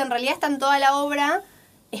 digamos. Y ellos en realidad están toda la obra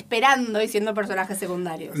esperando y siendo personajes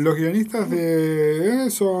secundarios. Los guionistas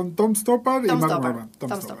son Tom Stoppard y Mark Norman. Tom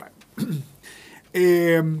Stoppard.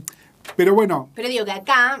 Pero bueno. Pero digo que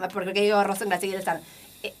acá, porque digo Rosencrantz y Guildenstern,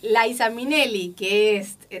 Liza Minnelli, que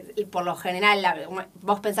es por lo general,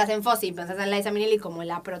 vos pensás en Fosse y pensás en Liza Minnelli como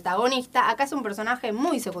la protagonista, acá es un personaje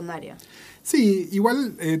muy secundario. Sí,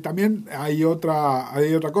 igual también hay otra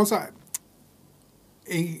cosa.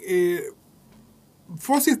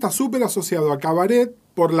 Fosse está súper asociado a Cabaret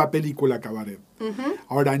por la película Cabaret. Uh-huh.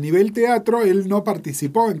 Ahora, a nivel teatro, él no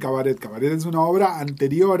participó en Cabaret. Cabaret es una obra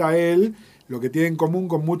anterior a él. Lo que tiene en común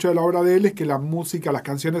con mucho de la obra de él es que la música, las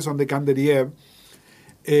canciones son de Kanderiev,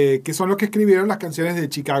 que son los que escribieron las canciones de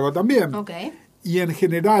Chicago también. Okay. Y en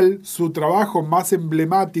general, su trabajo más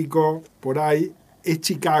emblemático por ahí es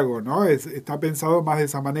Chicago, ¿no? Está pensado más de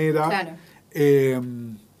esa manera. Claro.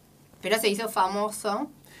 Pero se hizo famoso.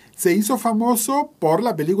 Se hizo famoso por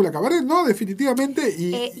la película Cabaret, ¿no? Definitivamente.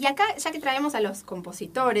 Y acá, ya que traemos a los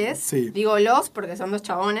compositores, sí. Digo porque son dos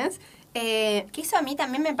chabones, que eso a mí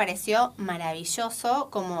también me pareció maravilloso,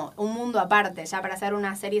 como un mundo aparte, ya para hacer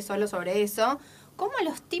una serie solo sobre eso. Cómo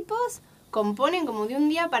los tipos componen como de un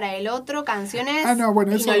día para el otro canciones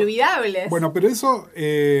inolvidables. Bueno, pero eso,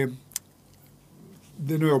 de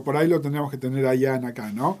nuevo, por ahí lo tendríamos que tener a Ian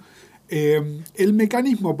acá, ¿no? El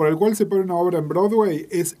mecanismo por el cual se pone una obra en Broadway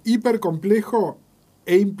es hiper complejo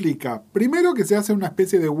e implica, primero, que se hace una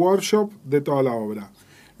especie de workshop de toda la obra.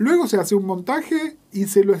 Luego se hace un montaje y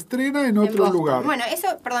se lo estrena en otro lugar. Bueno, eso,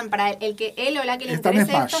 perdón, para él o la que le está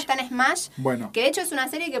interese esto, está en Smash. Bueno. Que de hecho es una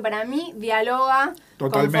serie que para mí dialoga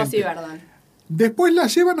totalmente con Fosse y Verdon. Después la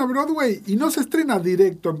llevan a Broadway y no se estrena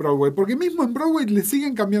directo en Broadway, porque mismo en Broadway le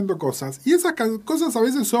siguen cambiando cosas. Y esas cosas a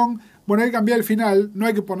veces son, bueno, hay que cambiar el final, no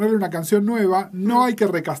hay que ponerle una canción nueva, no hay que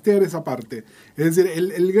recastear esa parte. Es decir,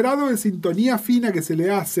 el grado de sintonía fina que se le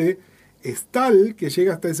hace es tal que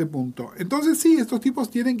llega hasta ese punto. Entonces sí, estos tipos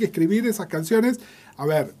tienen que escribir esas canciones. A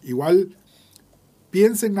ver, igual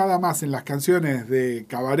piensen nada más en las canciones de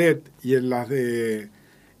Cabaret y en las de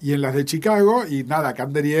Chicago, y nada,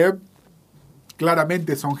 Kanderiev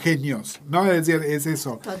claramente son genios, ¿no? Es decir, es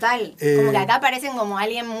eso. Total. Como que acá parecen como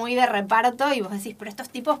alguien muy de reparto y vos decís, pero estos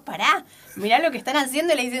tipos, pará, mirá lo que están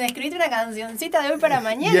haciendo. Y le dicen, escribite una cancioncita de hoy para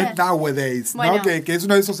mañana. Y es Nowadays, bueno, ¿no? Que es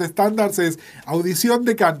uno de esos estándares, es audición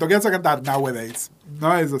de canto. ¿Qué vas a cantar? Nowadays.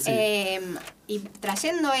 ¿No? Es así. Y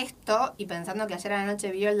trayendo esto, y pensando que ayer a la noche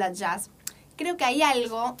vio el That Jazz, creo que hay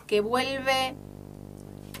algo que vuelve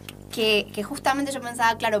que justamente yo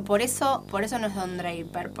pensaba, claro, por eso no es Don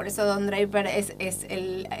Draper, por eso Don Draper es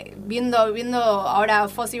el viendo ahora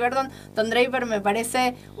Fosse y Verdon, Don Draper me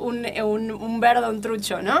parece un Verdon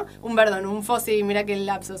trucho, ¿no? Un Fosse, mira que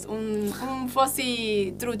lapsus, un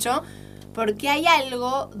Fosse trucho, porque hay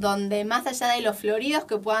algo donde más allá de los floridos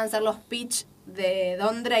que puedan ser los pitch de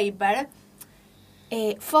Don Draper,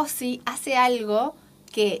 Fosse hace algo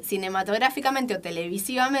que cinematográficamente o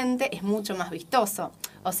televisivamente es mucho más vistoso.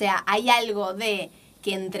 O sea, hay algo de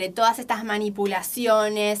que entre todas estas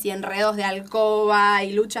manipulaciones y enredos de alcoba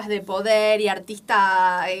y luchas de poder y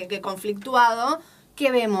artista conflictuado,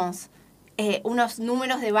 ¿qué vemos? Unos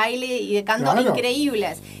números de baile y de canto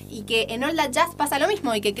increíbles. Y que en All That Jazz pasa lo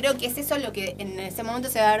mismo, y que creo que es eso lo que en ese momento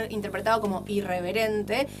se va a haber interpretado como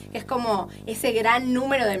irreverente, que es como ese gran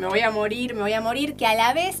número de me voy a morir, que a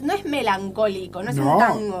la vez no es melancólico, no es un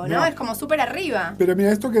tango, ¿no? Es como súper arriba. Pero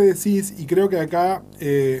mira, esto que decís, y creo que acá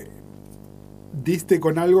diste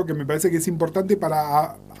con algo que me parece que es importante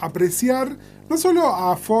para apreciar no solo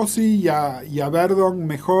a Fosse y a Verdon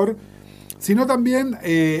mejor, sino también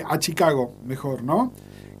a Chicago mejor, ¿no?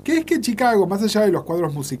 Que es que Chicago, más allá de los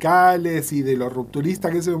cuadros musicales y de lo rupturista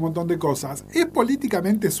que es un montón de cosas, es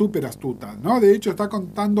políticamente súper astuta, ¿no? De hecho, está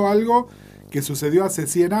contando algo que sucedió hace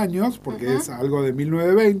 100 años, porque es algo de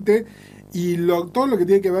 1920, y todo lo que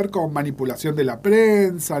tiene que ver con manipulación de la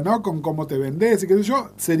prensa, ¿no? Con cómo te vendés y qué sé yo,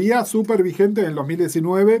 sería súper vigente en el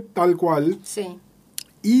 2019, tal cual. Sí.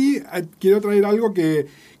 Y quiero traer algo que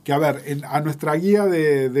a ver, a nuestra guía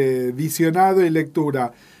de visionado y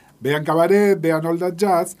lectura, vean Cabaret, vean All That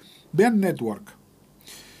Jazz, vean Network.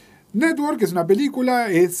 Network es una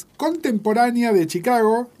película, es contemporánea de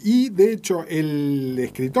Chicago, y de hecho el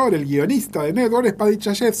escritor, el guionista de Network es Paddy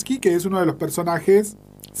Chayefsky, que es uno de los personajes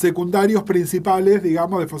secundarios principales,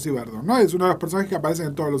 digamos, de Fosse y Verdon, ¿no? Es uno de los personajes que aparecen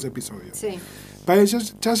en todos los episodios. Sí. Paddy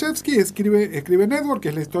Chayefsky escribe Network, que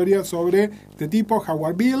es la historia sobre este tipo,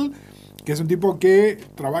 Howard Beale, que es un tipo que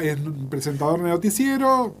es un presentador de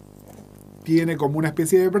noticiero, tiene como una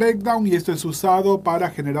especie de breakdown, y esto es usado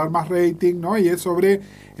para generar más rating, ¿no? Y es sobre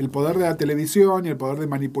el poder de la televisión y el poder de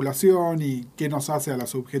manipulación y qué nos hace a la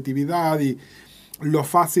subjetividad y lo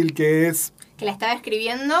fácil que es. Que la estaba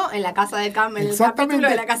escribiendo en la casa de Cam, en el capítulo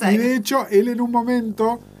de la casa de Cam. Y de hecho, él en un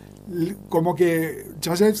momento, como que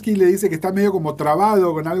Chayefsky le dice que está medio como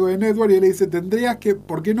trabado con algo de Network, y él le dice,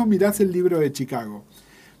 ¿por qué no mirás el libro de Chicago?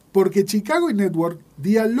 Porque Chicago y Network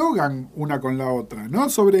dialogan una con la otra, ¿no?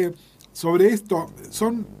 Sobre esto.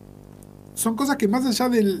 Son cosas que más allá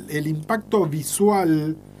del impacto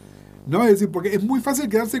visual, ¿no? Es decir, porque es muy fácil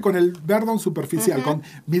quedarse con el Verdon superficial, con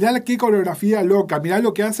mirá qué coreografía loca, mirá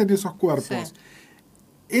lo que hacen esos cuerpos. Sí.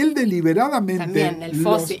 Él deliberadamente, también, el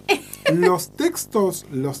Fosse. los textos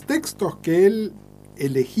que él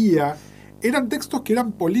elegía eran textos que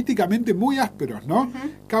eran políticamente muy ásperos, ¿no?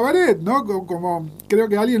 Cabaret, ¿no? Como creo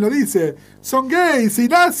que alguien lo dice, son gays y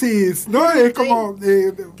nazis, ¿no? Es como...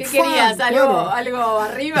 ¿Qué querías? ¿Algo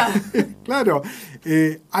arriba? Claro.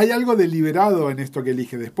 Hay algo deliberado en esto que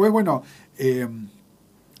elige. Después, bueno,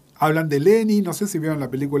 hablan de Lenny, no sé si vieron la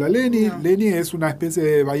película Lenny. No. Lenny es una especie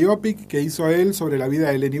de biopic que hizo él sobre la vida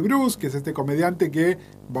de Lenny Bruce, que es este comediante que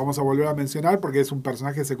vamos a volver a mencionar porque es un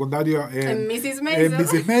personaje secundario en Mrs.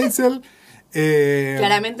 Maisel.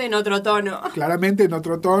 Claramente en otro tono. Claramente en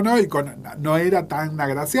otro tono, y no era tan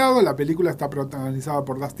agraciado. La película está protagonizada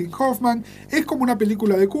por Dustin Hoffman. Es como una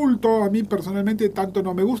película de culto. A mí personalmente tanto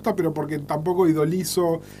no me gusta, pero porque tampoco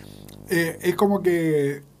idolizo. Es como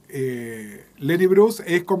que Lenny Bruce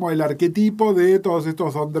es como el arquetipo de todos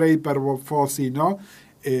estos Don Draper, Fosse, ¿no?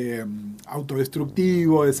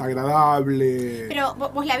 Autodestructivo, desagradable. Pero,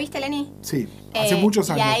 ¿vos la viste, Lenny? Sí, hace muchos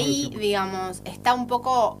años. Y ahí, digamos, está un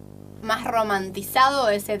poco más romantizado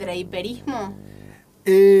ese draperismo.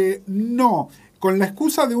 No, con la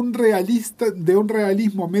excusa de un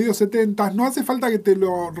realismo medio 70, no hace falta que te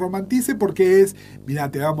lo romantice, porque es, mira,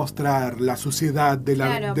 te va a mostrar la suciedad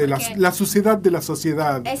la suciedad de la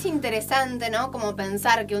sociedad. Es interesante, ¿no? Como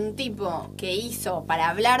pensar que un tipo que hizo, para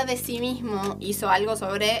hablar de sí mismo, hizo algo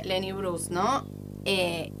sobre Lenny Bruce, ¿no?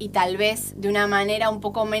 Y tal vez de una manera un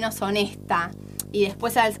poco menos honesta. Y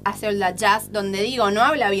después hace All That Jazz, donde no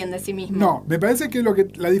habla bien de sí mismo. No, me parece que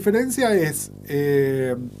la diferencia es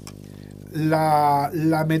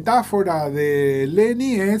la metáfora de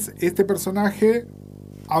Lenny es este personaje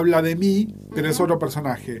habla de mí, pero es otro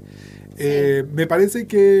personaje. Sí. Me parece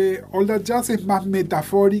que All That Jazz es más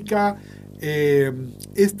metafórica.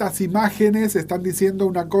 Estas imágenes están diciendo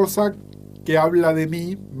una cosa que habla de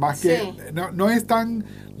mí, más que... No es tan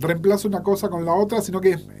reemplazo una cosa con la otra, sino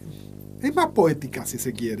que es más poética, si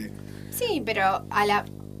se quiere. Sí, pero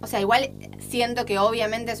O sea, igual siento que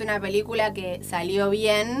obviamente es una película que salió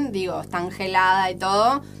bien, digo, está angelada y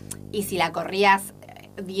todo, y si la corrías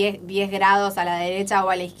 10 grados a la derecha o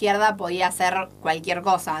a la izquierda, podía hacer cualquier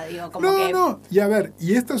cosa, digo, como que... No, y a ver,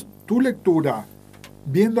 y esta es tu lectura,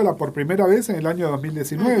 viéndola por primera vez en el año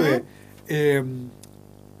 2019, en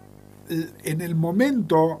el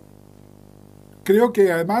momento... Creo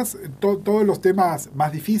que además todos los temas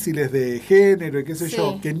más difíciles de género y qué sé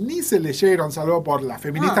yo, que ni se leyeron, salvo por las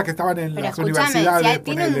feministas que estaban en las universidades. Si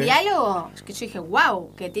tiene un diálogo, que yo dije,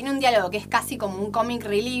 wow, que tiene un diálogo que es casi como un comic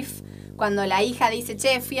relief, cuando la hija dice,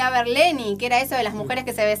 che, fui a ver Lenny, que era eso de las mujeres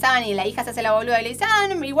que se besaban, y la hija se hace la boluda y le dice,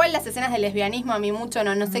 no, igual las escenas de lesbianismo a mí mucho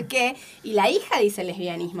no sé qué, y la hija dice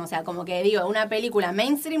lesbianismo, o sea, como que digo, una película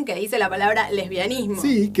mainstream que dice la palabra lesbianismo.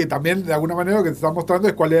 Sí, que también de alguna manera lo que te está mostrando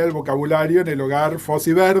es cuál era el vocabulario en el hogar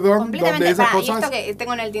Fosse Verdon, donde esas cosas... Y esto que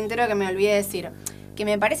tengo en el tintero que me olvidé decir, que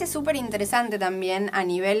me parece súper interesante también a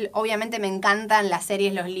nivel, obviamente me encantan las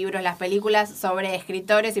series, los libros, las películas sobre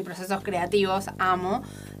escritores y procesos creativos, amo,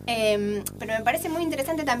 pero me parece muy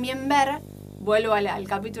interesante también ver, vuelvo al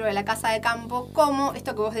capítulo de La Casa de Campo, cómo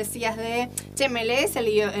esto que vos decías de, che, me lees el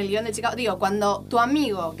guión de Chicago, digo, cuando tu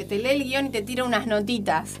amigo que te lee el guión y te tira unas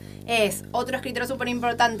notitas es otro escritor súper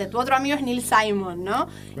importante, tu otro amigo es Neil Simon, ¿no?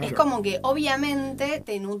 Claro. Es como que obviamente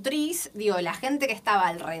te nutrís, digo, la gente que estaba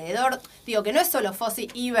alrededor, digo, que no es solo Fosse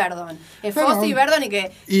y Verdon, es Fosse y Verdon y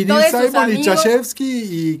que y todos Neil sus Simon amigos... y Chayefsky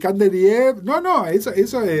y Kandeliev, eso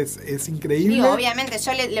es increíble. Digo, obviamente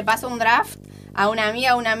yo le paso un draft a una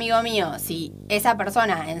amiga o un amigo mío, si esa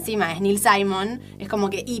persona encima es Neil Simon, es como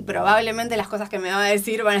que, y probablemente las cosas que me va a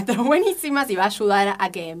decir van a estar buenísimas y va a ayudar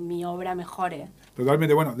a que mi obra mejore.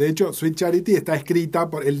 Totalmente, bueno, de hecho, Sweet Charity está escrita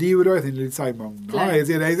por el libro es de Neil Simon, ¿no? Claro. Es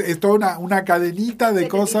decir, es toda una cadenita de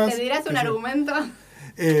cosas. ¿Te dirás un argumento?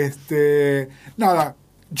 Nada,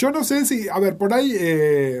 yo no sé si, a ver, por ahí,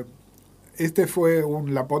 este fue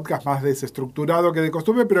la podcast más desestructurado que de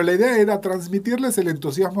costumbre, pero la idea era transmitirles el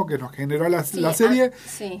entusiasmo que nos generó la serie,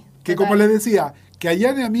 que como les decía, que a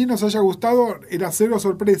Ian y a mí nos haya gustado, era cero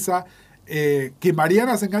sorpresa. Que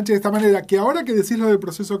Mariana se enganche de esta manera, que ahora que decís lo del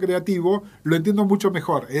proceso creativo, lo entiendo mucho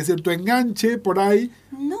mejor. Es decir, tu enganche por ahí...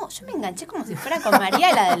 No, yo me enganché como si fuera con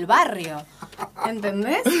María, la del barrio.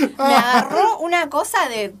 ¿Entendés? Me agarró una cosa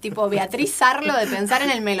de tipo Beatriz Sarlo, de pensar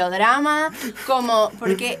en el melodrama, como...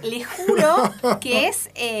 Porque les juro que es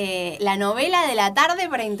la novela de la tarde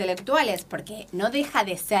para intelectuales, porque no deja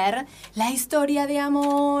de ser la historia de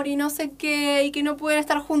amor y no sé qué, y que no pueden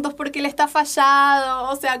estar juntos porque él está fallado.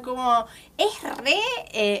 O sea, como... Es re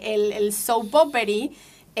el soap opera,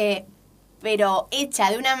 pero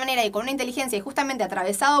hecha de una manera y con una inteligencia y justamente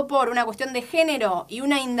atravesado por una cuestión de género y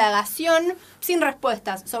una indagación sin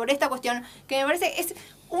respuestas sobre esta cuestión que me parece es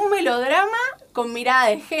un melodrama con mirada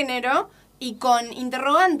de género y con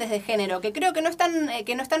interrogantes de género que creo que no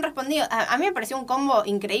están respondidos. A mí me pareció un combo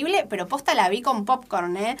increíble, pero posta la vi con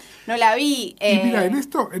popcorn, no la vi... Y mira, en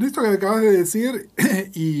esto que acabas de decir,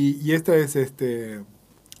 y esta es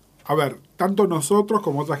a ver, tanto nosotros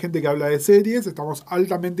como otra gente que habla de series estamos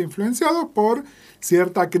altamente influenciados por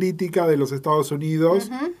cierta crítica de los Estados Unidos.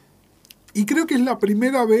 Uh-huh. Y creo que es la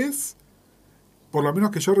primera vez, por lo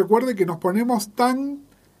menos que yo recuerde, que nos ponemos tan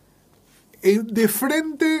de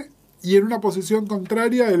frente y en una posición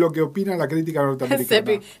contraria de lo que opina la crítica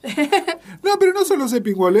norteamericana. No, pero no solo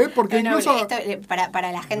Seppingwall, porque incluso... Esto,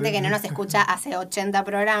 para la gente que no nos escucha hace 80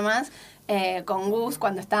 programas, con Gus,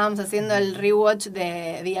 cuando estábamos haciendo el rewatch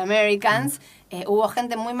de The Americans, hubo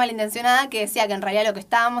gente muy malintencionada que decía que en realidad lo que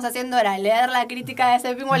estábamos haciendo era leer la crítica de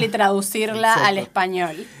Seppingwall y traducirla al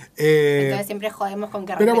español. Entonces siempre jodemos con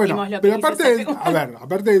que repetimos lo que dice Seppingwall. A ver,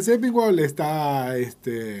 aparte de Seppingwall está...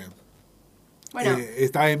 Bueno,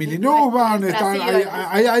 está Emily Nussbaum,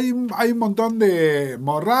 hay un montón de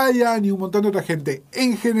Morrayan y un montón de otra gente.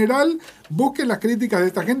 En general, busquen las críticas de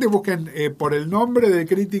esta gente, busquen por el nombre del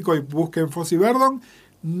crítico y busquen Fosse Verdon.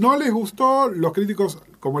 No les gustó, los críticos,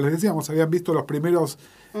 como les decíamos, habían visto los primeros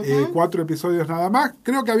 4 episodios nada más.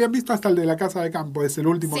 Creo que habían visto hasta el de La Casa de Campo, es el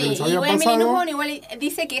último que les había pasado. Emily Nussbaum igual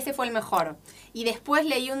dice que ese fue el mejor. Y después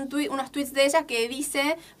leí unos tweets de ella que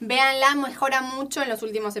dice, véanla, mejora mucho en los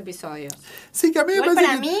últimos episodios. Sí, que a mí me parece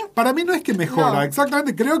para mí no es que mejora, no.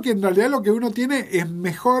 Exactamente. Creo que en realidad lo que uno tiene es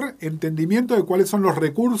mejor entendimiento de cuáles son los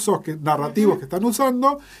recursos narrativos que están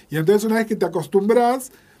usando. Y entonces una vez que te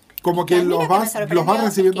acostumbras, como que los vas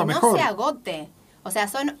recibiendo mejor. No se agote. O sea,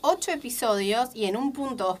 son 8 episodios y en un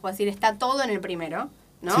punto vos podés decir, está todo en el primero,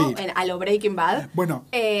 ¿no? Sí. A lo Breaking Bad. Bueno.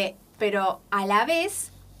 Pero a la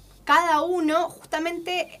vez, cada uno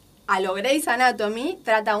justamente a lo Grey's Anatomy,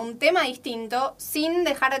 trata un tema distinto sin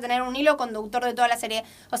dejar de tener un hilo conductor de toda la serie.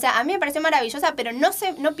 O sea, a mí me pareció maravillosa, pero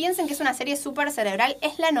no piensen que es una serie súper cerebral.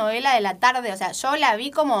 Es la novela de la tarde. O sea, yo la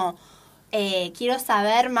vi como... quiero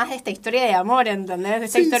saber más de esta historia de amor, ¿entendés? De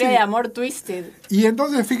esta historia de amor twisted. Y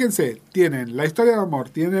entonces, fíjense, tienen la historia de amor,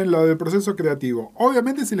 tienen lo del proceso creativo.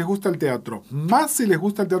 Obviamente si les gusta el teatro, más si les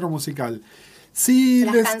gusta el teatro musical.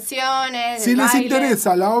 Las canciones, si les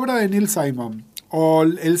interesa la obra de Neil Simon, o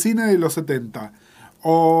el cine de los 70,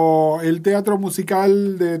 o el teatro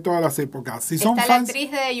musical de todas las épocas. Si son está la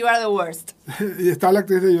actriz de You Are the Worst. Está la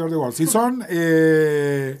actriz de You Are the Worst. Si son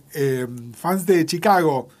fans de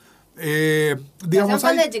Chicago... digamos, si son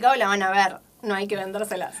fans de Chicago la van a ver, no hay que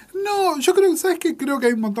vendérselas. No, yo creo, ¿sabes qué? Creo que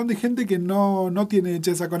hay un montón de gente que no tiene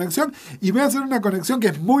hecha esa conexión, y voy a hacer una conexión que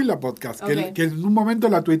es muy la podcast, okay. que en un momento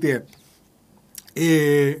la tuiteé.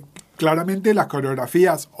 Claramente las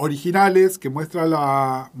coreografías originales que muestra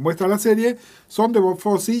la serie son de Bob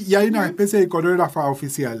Fosse, y hay una especie de coreógrafa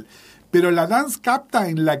oficial. Pero la dance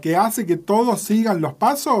captain, la que hace que todos sigan los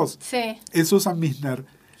pasos, es Susan Misner.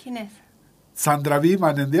 ¿Quién es? Sandra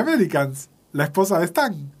Beeman en The Americans, la esposa de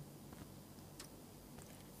Stan.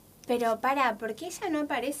 Pero ¿por qué ella no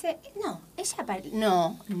aparece? No,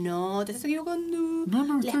 No, te estás equivocando.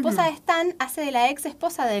 No, la esposa de Stan hace de la ex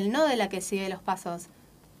esposa de él, no de la que sigue los pasos.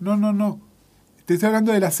 No. Te estoy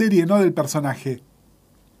hablando de la serie, no del personaje.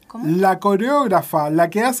 ¿Cómo? La coreógrafa, la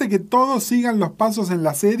que hace que todos sigan los pasos en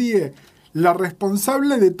la serie... La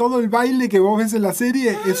responsable de todo el baile que vos ves en la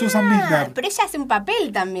serie es Susan Misner. Pero ella hace un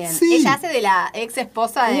papel también. Sí. Ella hace de la ex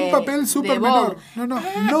esposa de un papel súper menor.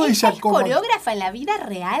 No ella es como coreógrafa en la vida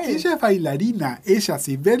real. Ella es bailarina. Ella,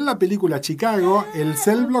 si ven la película Chicago, el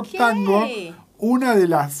Cell Block Tango, una de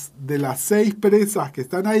las 6 presas que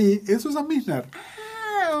están ahí es Susan Misner.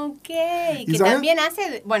 Ok. Que también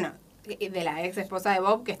hace... de la ex esposa de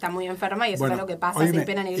Bob, que está muy enferma, y eso es lo que pasa sin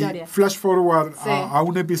pena ni gloria. Flash forward a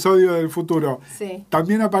un episodio del futuro. Sí.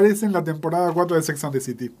 También aparece en la temporada 4 de Sex and the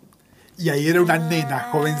City. Y ahí era una nena,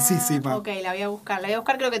 jovencísima. Ok, la voy a buscar,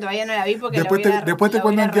 creo que todavía no la vi porque después te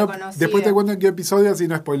cuento en qué episodio, así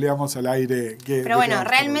no spoileamos al aire. Pero bueno,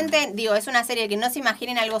 realmente, es una serie que no se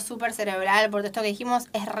imaginen algo súper cerebral, por esto que dijimos,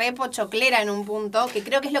 es re pochoclera en un punto, que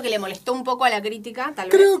creo que es lo que le molestó un poco a la crítica, tal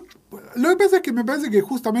vez. Lo que pasa es que me parece que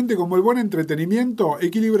justamente como el buen entretenimiento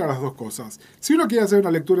equilibra las dos cosas. Si uno quiere hacer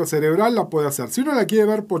una lectura cerebral, la puede hacer. Si uno la quiere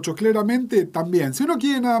ver pochocleramente, también. Si uno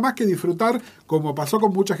quiere nada más que disfrutar, como pasó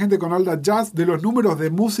con mucha gente con All That Jazz, de los números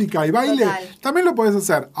de música y baile, también lo podés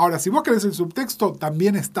hacer. Ahora, si vos querés el subtexto,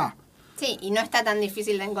 también está. Sí, y no está tan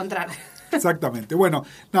difícil de encontrar. Exactamente. Bueno,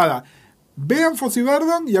 nada. Vean Fosse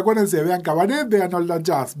Verdon y acuérdense, vean Cabaret, vean All That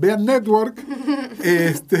Jazz, vean Network,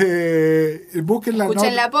 busquen la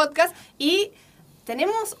escuchen la podcast y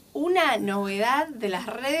tenemos una novedad de las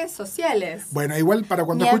redes sociales. Bueno, igual para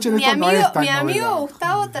cuando escuchen esto no es tan novedad. Mi amigo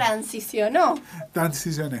Gustavo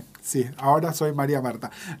Transicioné, sí, ahora soy María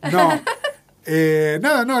Marta. No.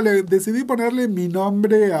 Decidí ponerle mi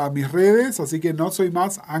nombre a mis redes, así que no soy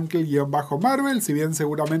más Uncle-Marvel, si bien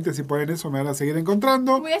seguramente si ponen eso me van a seguir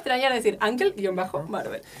encontrando. Voy a extrañar decir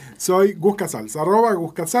Uncle-Marvel. Soy Gus Casals,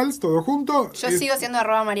 @Gus Casals, todo junto. Yo sigo siendo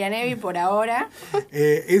 @Marianevi por ahora.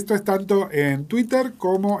 Esto es tanto en Twitter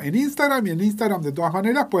como en Instagram, y en Instagram de todas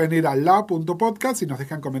maneras pueden ir a la.podcast y nos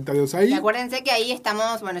dejan comentarios ahí. Y acuérdense que ahí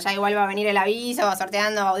estamos, ya igual va a venir el aviso, va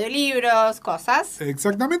sorteando audiolibros, cosas.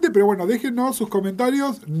 Exactamente, pero bueno, déjenos sus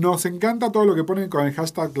comentarios, nos encanta todo lo que ponen con el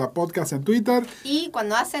hashtag la podcast en Twitter. Y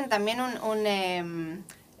cuando hacen también un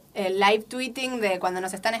live tweeting de cuando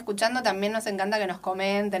nos están escuchando, también nos encanta que nos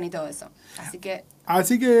comenten y todo eso.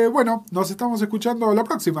 Así que bueno, nos estamos escuchando la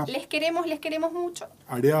próxima. Les queremos mucho.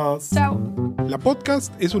 Adiós. Chao. La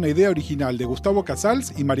podcast es una idea original de Gustavo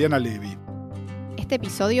Casals y Mariana Levy. Este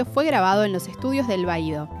episodio fue grabado en los estudios del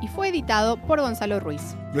Baído y fue editado por Gonzalo Ruiz.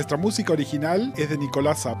 Nuestra música original es de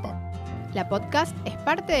Nicolás Zappa. La podcast es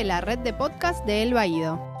parte de la red de podcast de El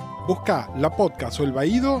Baído. Busca La Podcast o El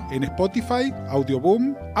Baído en Spotify,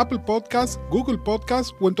 Audioboom, Apple Podcasts, Google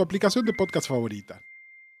Podcasts o en tu aplicación de podcast favorita.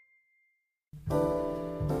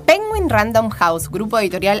 Penguin Random House, grupo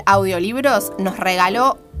editorial Audiolibros, nos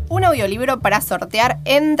regaló un audiolibro para sortear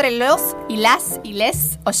entre los y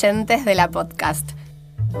les oyentes de la podcast.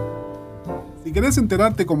 Si querés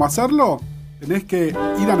enterarte cómo hacerlo, tenés que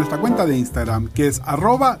ir a nuestra cuenta de Instagram, que es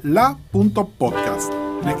 @la.podcast.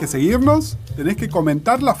 Tenés que seguirnos, tenés que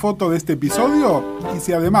comentar la foto de este episodio, y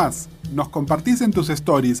si además nos compartís en tus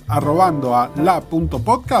stories arrobando a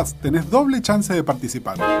la.podcast, tenés doble chance de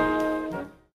participar.